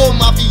 Untouchable,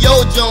 Mafia,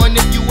 join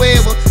if you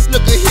ever.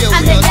 Look at here, I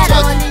think that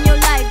on in your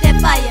life,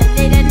 that fire,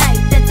 late at night,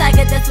 that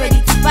tiger that's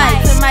ready to fight.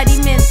 Some mighty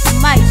men to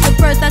might. So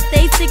first I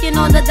stay sticking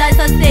on the dice,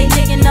 I stay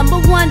licking. Number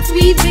 1,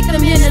 sweet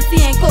victim,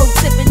 Hennessy and coke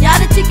sipping. Y'all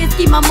the chickens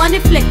keep my money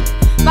flicking.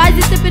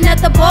 Rising sipping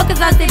at the bar cause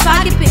I stay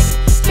pocket picking.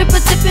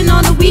 Stripper tipping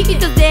on the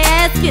weekend cause they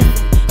ass kissing.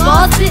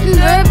 Ball sitting,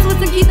 nerves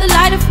twisting, keep the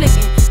lighter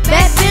flicking.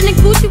 Back bending,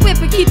 Gucci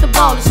whipping, keep the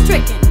ball is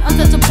tricking.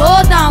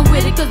 Untouchable down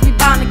with it cause we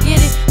bound to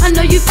get it. I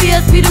know you feel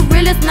we the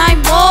realest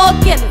night ball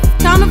killers.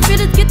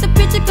 Counterfeiters get the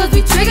picture cause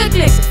we trigger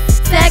clickers.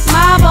 Stack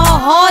mob all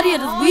hard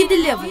hitters, we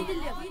deliver.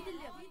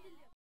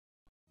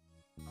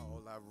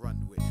 All I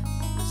run with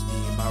is me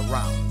and my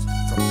rounds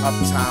from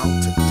uptown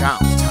to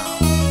downtown.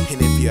 And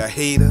if you're a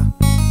hater,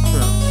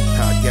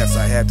 I guess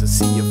I had to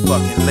see you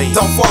fucking later.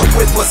 Don't fuck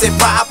with pussy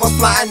poppers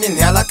flying in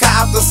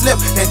helicopter slip.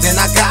 And then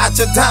I got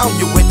you down,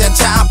 you with that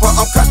chopper,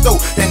 I'm cut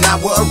though. And I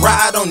would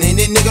ride on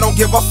any nigga, don't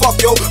give a fuck,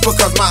 yo.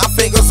 Because my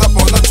fingers up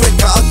on the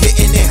trigger,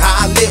 getting it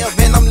how I live.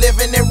 And I'm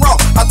living it raw.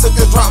 I took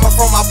the drama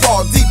from my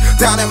paw deep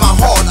down in my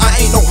heart.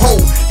 I ain't no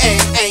hoe,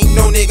 and ain't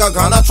no nigga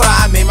gonna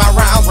try me. My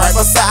rounds right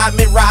beside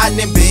me, riding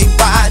in big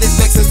bodies,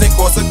 Lexus and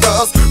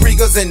Corsicas,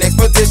 Regas and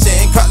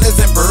Expedition, Cutlass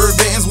and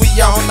Bourbons. We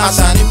on our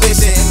shiny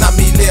mission. I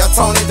mean, Lil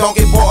Tony, don't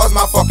get boys,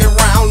 my fucking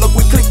round. Look,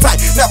 we click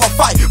tight, never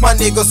fight. My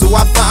niggas who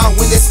I found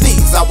when they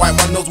sneeze, I wipe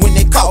my nose when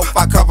they cough.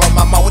 I cover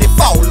my mouth when they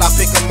fall. I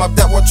pick them up,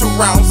 that what true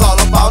rounds all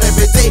about.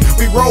 Every day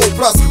we roll,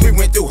 plus we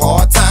went through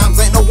hard times.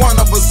 Ain't no one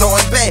of us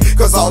doing bad,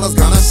 cause all is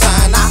gonna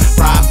shine. I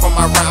ride for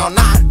my round,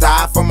 I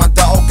die for my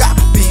dog. I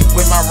beat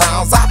with my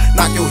rounds, I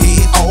knock your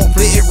head all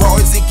play it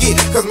Royce and get.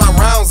 Cause my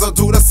rounds will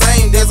do the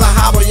same. There's a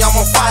hobby, I'm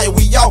on fire.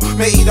 We all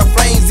made of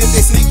flames. If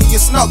they sneaky, you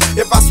snuck.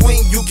 If I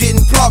swing, you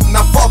getting plucked.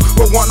 Now fuck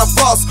with one of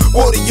us,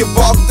 or do you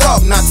bugged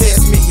up? Now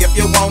test me if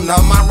you wanna.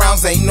 My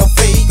rounds ain't no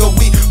fake, or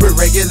we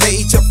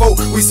regulate your folk.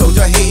 We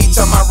soldier hate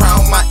you, my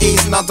round, my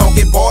age. Now don't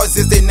get boys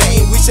is their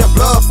name. We shed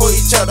blood for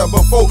each other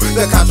before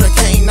the contract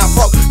came. Now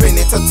fuck, been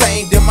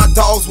entertained. Then my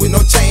dogs with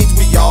no change.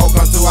 We all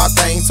gonna do our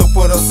thing, so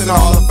put us in the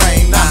Hall of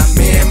Fame. Now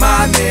me and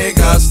my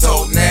niggas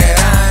toting that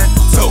iron,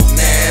 toting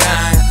that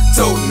iron,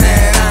 toting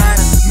that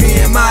iron. Me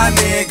and my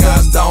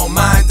niggas don't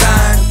mind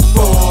dying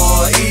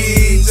for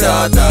each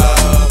other.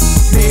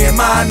 Me and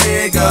my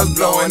niggas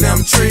blowing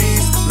them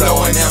trees,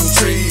 blowing them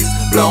trees,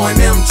 blowing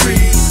them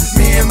trees.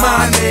 Me Me and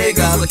my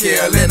niggas will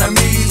kill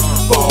enemies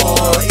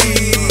for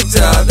each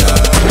other.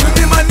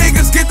 When my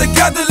niggas get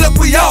together,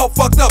 look, we all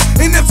fucked up.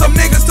 And if some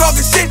niggas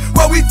talking shit,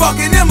 well, we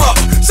fucking them up.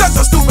 Shut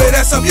your stupid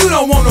ass up, you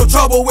don't want no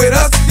trouble with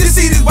us. You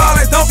see these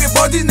violent donkey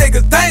boys, these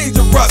niggas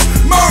dangerous,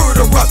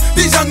 murderous.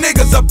 These young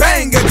niggas are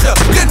bang at ya.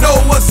 You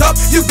know what's up,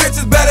 you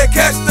bitches better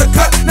catch the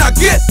cut. Now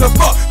get the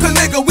fuck, cause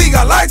nigga, we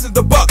got license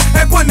to buck.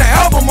 Ain't putting the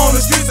album on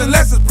the streets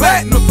unless it's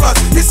platinum plus.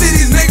 You see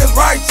these niggas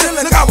right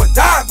chillin', I would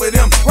die for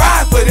them,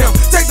 ride for them,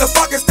 take the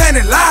fucking stand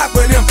and lie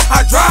for them.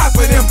 I drive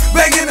for them,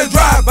 begging to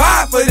drive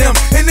by for them.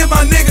 And if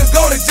my niggas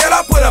go to jail,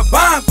 I put a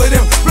bond for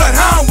them,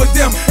 bloodhound with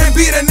them, and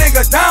beat a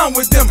nigga down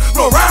with them,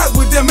 blow rides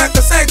with them, at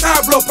the same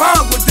time blow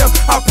pounds with them.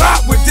 I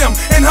plot with them,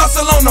 and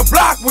hustle on the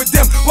block with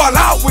them, while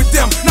out with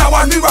them. Now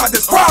watch me ride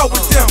this crowd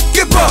with them.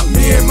 Get up.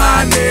 Me and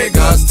my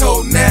niggas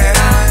totin' that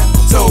iron,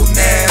 totin'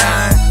 that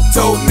iron,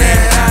 totin'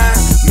 that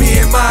iron. Me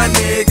and my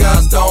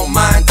niggas don't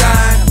mind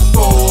dying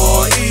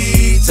for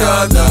each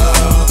other.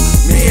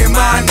 Me and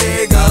my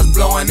niggas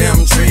blowing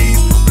them trees,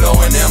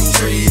 blowing them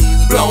trees,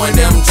 blowing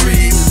them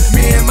trees.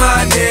 Me and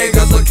my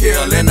niggas will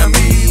kill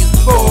enemies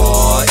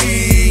for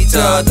each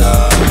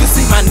other. You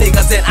see my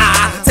niggas and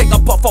I take a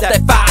puff off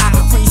that fire,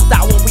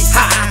 freestyle when we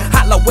high,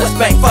 holla West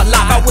Bank for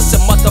life. I wish a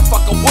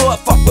motherfucker would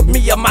fuck with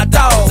me and my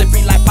dogs. It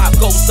be like Pop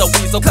Goes the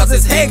Weasel, cause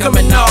his head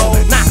coming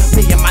on. Nah,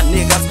 me and my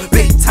niggas,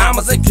 big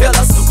timers and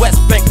killers,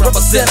 West Bank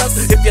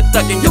representers. If you're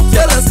thuggin', you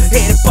kill us,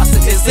 head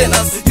bustin' his in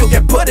us. You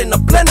get put in the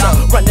blender,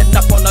 running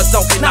up on a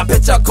donkey. Now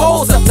bitch, your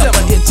goals September.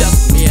 It's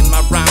just me and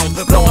my round,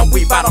 blowing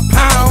weed by the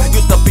pound.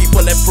 Used to be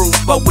bulletproof,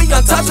 but we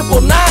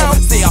untouchable now.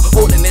 Still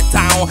holding it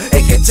down,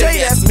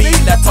 AKJS me,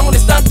 that Tony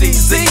Stunt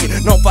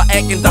DZ. Known for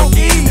acting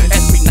donkey,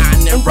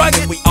 SB9 and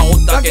rugged. We all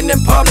thuggin' in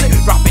public,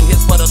 dropping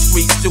hits for the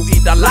streets. You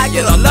either like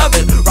it or love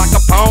it. Rock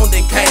Capone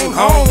then came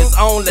home, his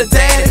only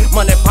daddy.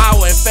 Money,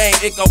 power, and fame,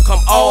 it gon' come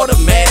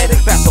automatic.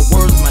 Pass the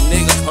words my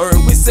niggas heard.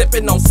 We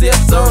sippin' on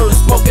scissors,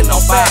 smoking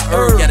on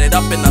fire. Get it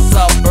up in the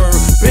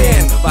suburbs,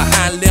 been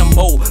behind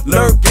limbo,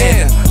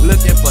 lurking,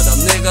 looking for them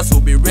niggas who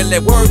be really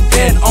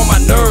working on my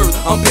nerves.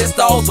 I'm pissed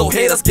off, so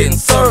haters getting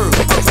served.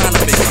 I'm trying to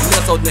make it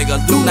clear so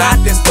niggas do not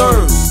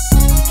disturb.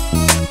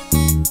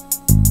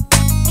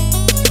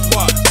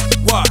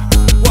 What?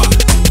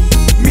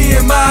 Me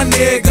and my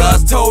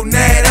niggas totin'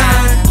 that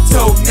iron,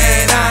 totin'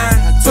 that iron,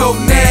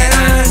 totin' that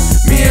iron.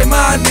 Me and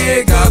my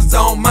niggas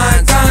don't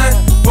mind time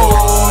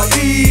for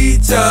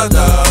each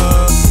other.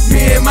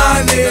 Me and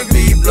my niggas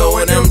be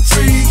blowing them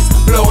trees,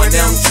 blowing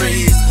them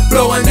trees,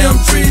 blowing them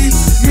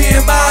trees. Me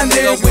and my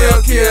niggas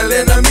will kill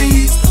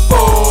enemies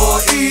for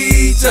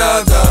each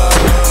other.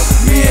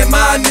 Me and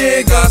my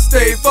niggas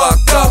stay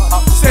fucked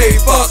up, stay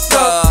fucked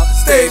up,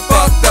 stay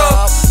fucked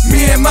up.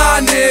 Me and my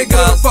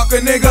niggas fuck a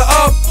nigga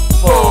up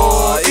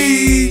for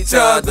each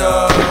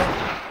other.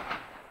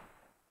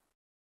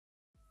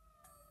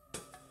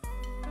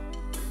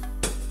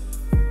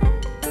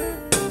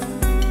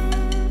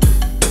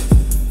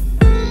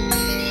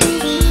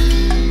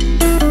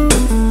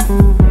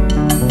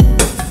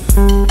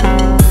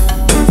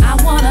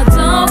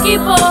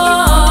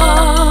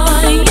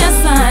 Boy,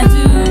 yes I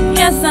do,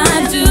 yes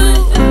I do.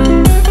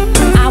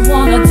 I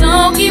want a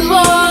donkey boy,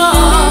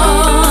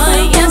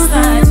 yes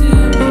I do,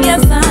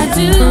 yes I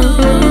do.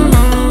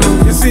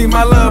 You see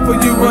my love for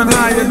you run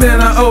higher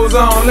than an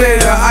ozone layer.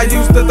 I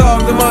used to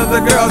talk to other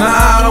girls, now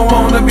I don't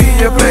wanna be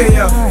a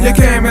player. You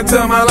came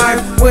into my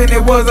life when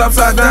it was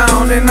upside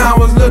down, and I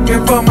was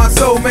looking for my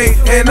soulmate,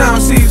 and now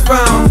she's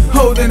found.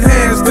 Holding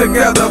hands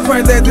together,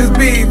 pray that this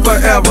be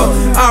forever.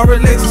 Our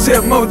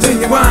relationship more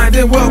genuine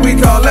than what we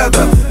call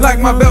leather. Like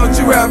my belt,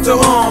 you wrapped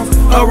your arms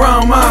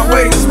around my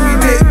waist. We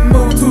didn't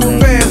move too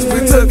fast,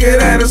 we took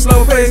it at a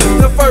slow pace.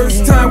 The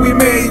first time we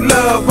made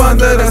love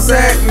under the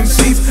satin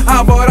sheets,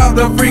 I bought out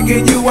the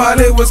freaking you while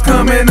it was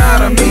coming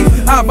out of me.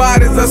 Our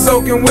bodies are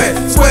soaking wet,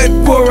 sweat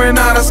pouring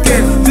out of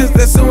skin. Just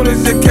as soon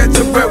as you catch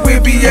a breath, we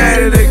be at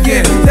it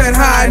again. That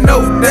high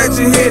note that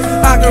you hit,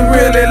 I can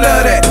really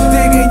love that.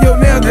 Digging your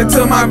nails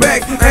into my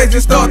back as you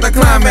start the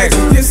climax.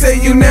 You say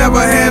you never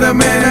had a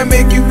man that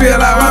make you feel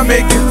how I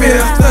make you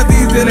feel. Stunt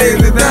these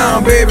delays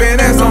down, baby, and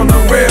that's on the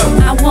real.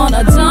 I want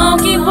a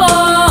donkey boy,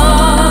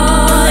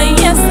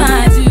 yes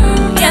I do,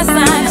 yes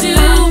I do.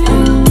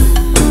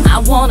 I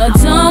want a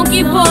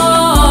donkey boy,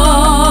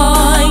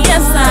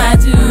 yes I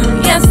do,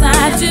 yes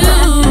I do.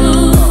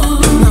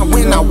 Now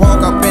when I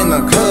walk up in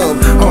the club,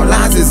 all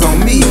eyes is on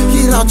me.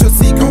 Get out your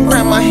seat, come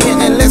grab my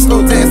hand and let's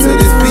go dance to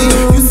this beat.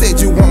 You said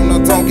you want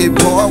a donkey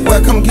boy,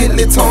 well come get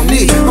lit on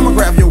me. I'ma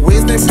grab your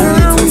waist and pull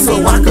you too so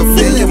I can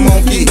feel your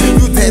monkey.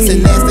 You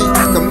dancing nasty,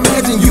 I can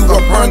imagine you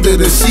up under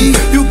the sheet.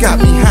 You got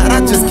me hot, I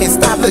just can't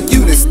stop. Look,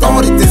 you that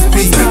started this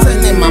beat.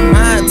 Turning my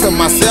mind to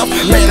myself,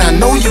 man, I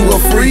know you a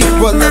freak.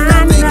 But look,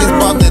 I think it's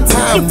about the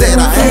time that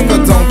I act a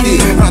donkey.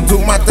 I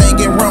do my thing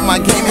and run my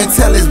game and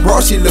tell his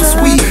bro she look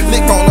sweet.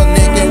 Lick on her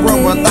neck and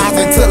rub her thighs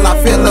until I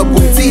feel a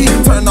booty.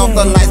 Turn off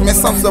the lights, man,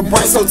 something so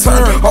bright, so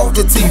turn off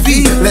the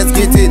TV. Let's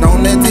get it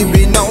on, let it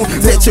be known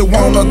that you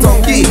want a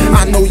donkey.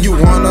 I know you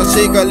want a her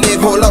shake her leg,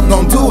 hold up,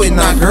 don't do it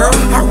now, girl.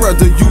 I'd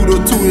rather you to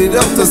tune it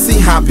up to see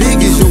how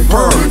big is your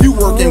pearl. You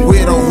working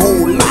with a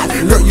whole lot,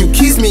 girl, you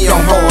kiss me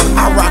on hard.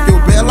 I rock your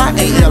bell, I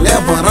ain't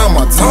LF, but I'm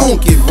a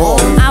donkey boy.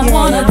 I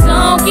want a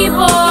donkey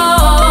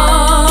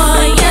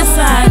boy, yes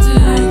I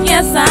do,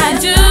 yes I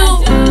do.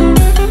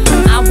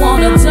 I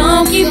want a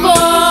donkey boy,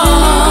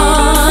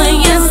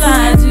 yes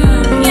I do,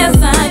 yes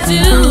I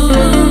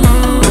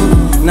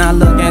do. Now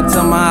look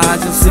into my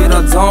eyes, you see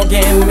the donkey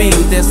in me.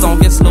 This song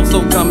gets slow,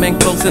 so come in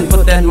close and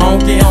put that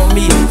monkey on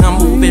me. Now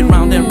move it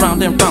round and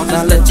round and round,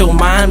 now let your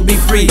mind be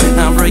free.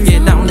 Now break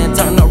it down and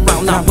turn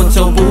around, now put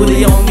your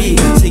booty on me.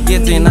 She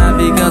getting high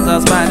because her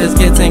spot is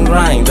getting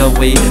grind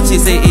away. She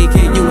say,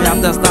 AK, you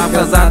have to stop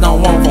cause I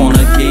don't want on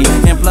a key.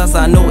 And plus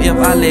I know if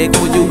I let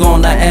go, you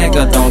gonna act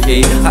a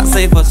donkey. I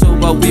say for sure,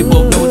 but we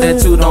both know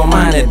that you don't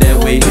mind it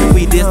that way.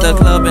 We diss the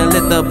club and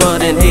lit the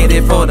bud and hit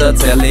it for the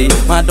telly.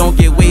 My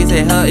donkey ways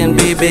hit her and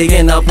be big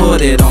and I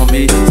put it on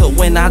me. So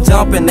when I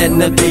jump in that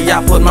nookie,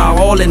 I put my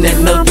all in that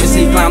nookie.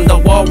 She climbed the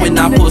wall when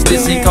I pushed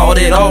it, she caught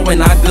it all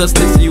when I gushed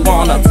it. She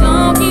wanna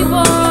donkey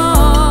boy.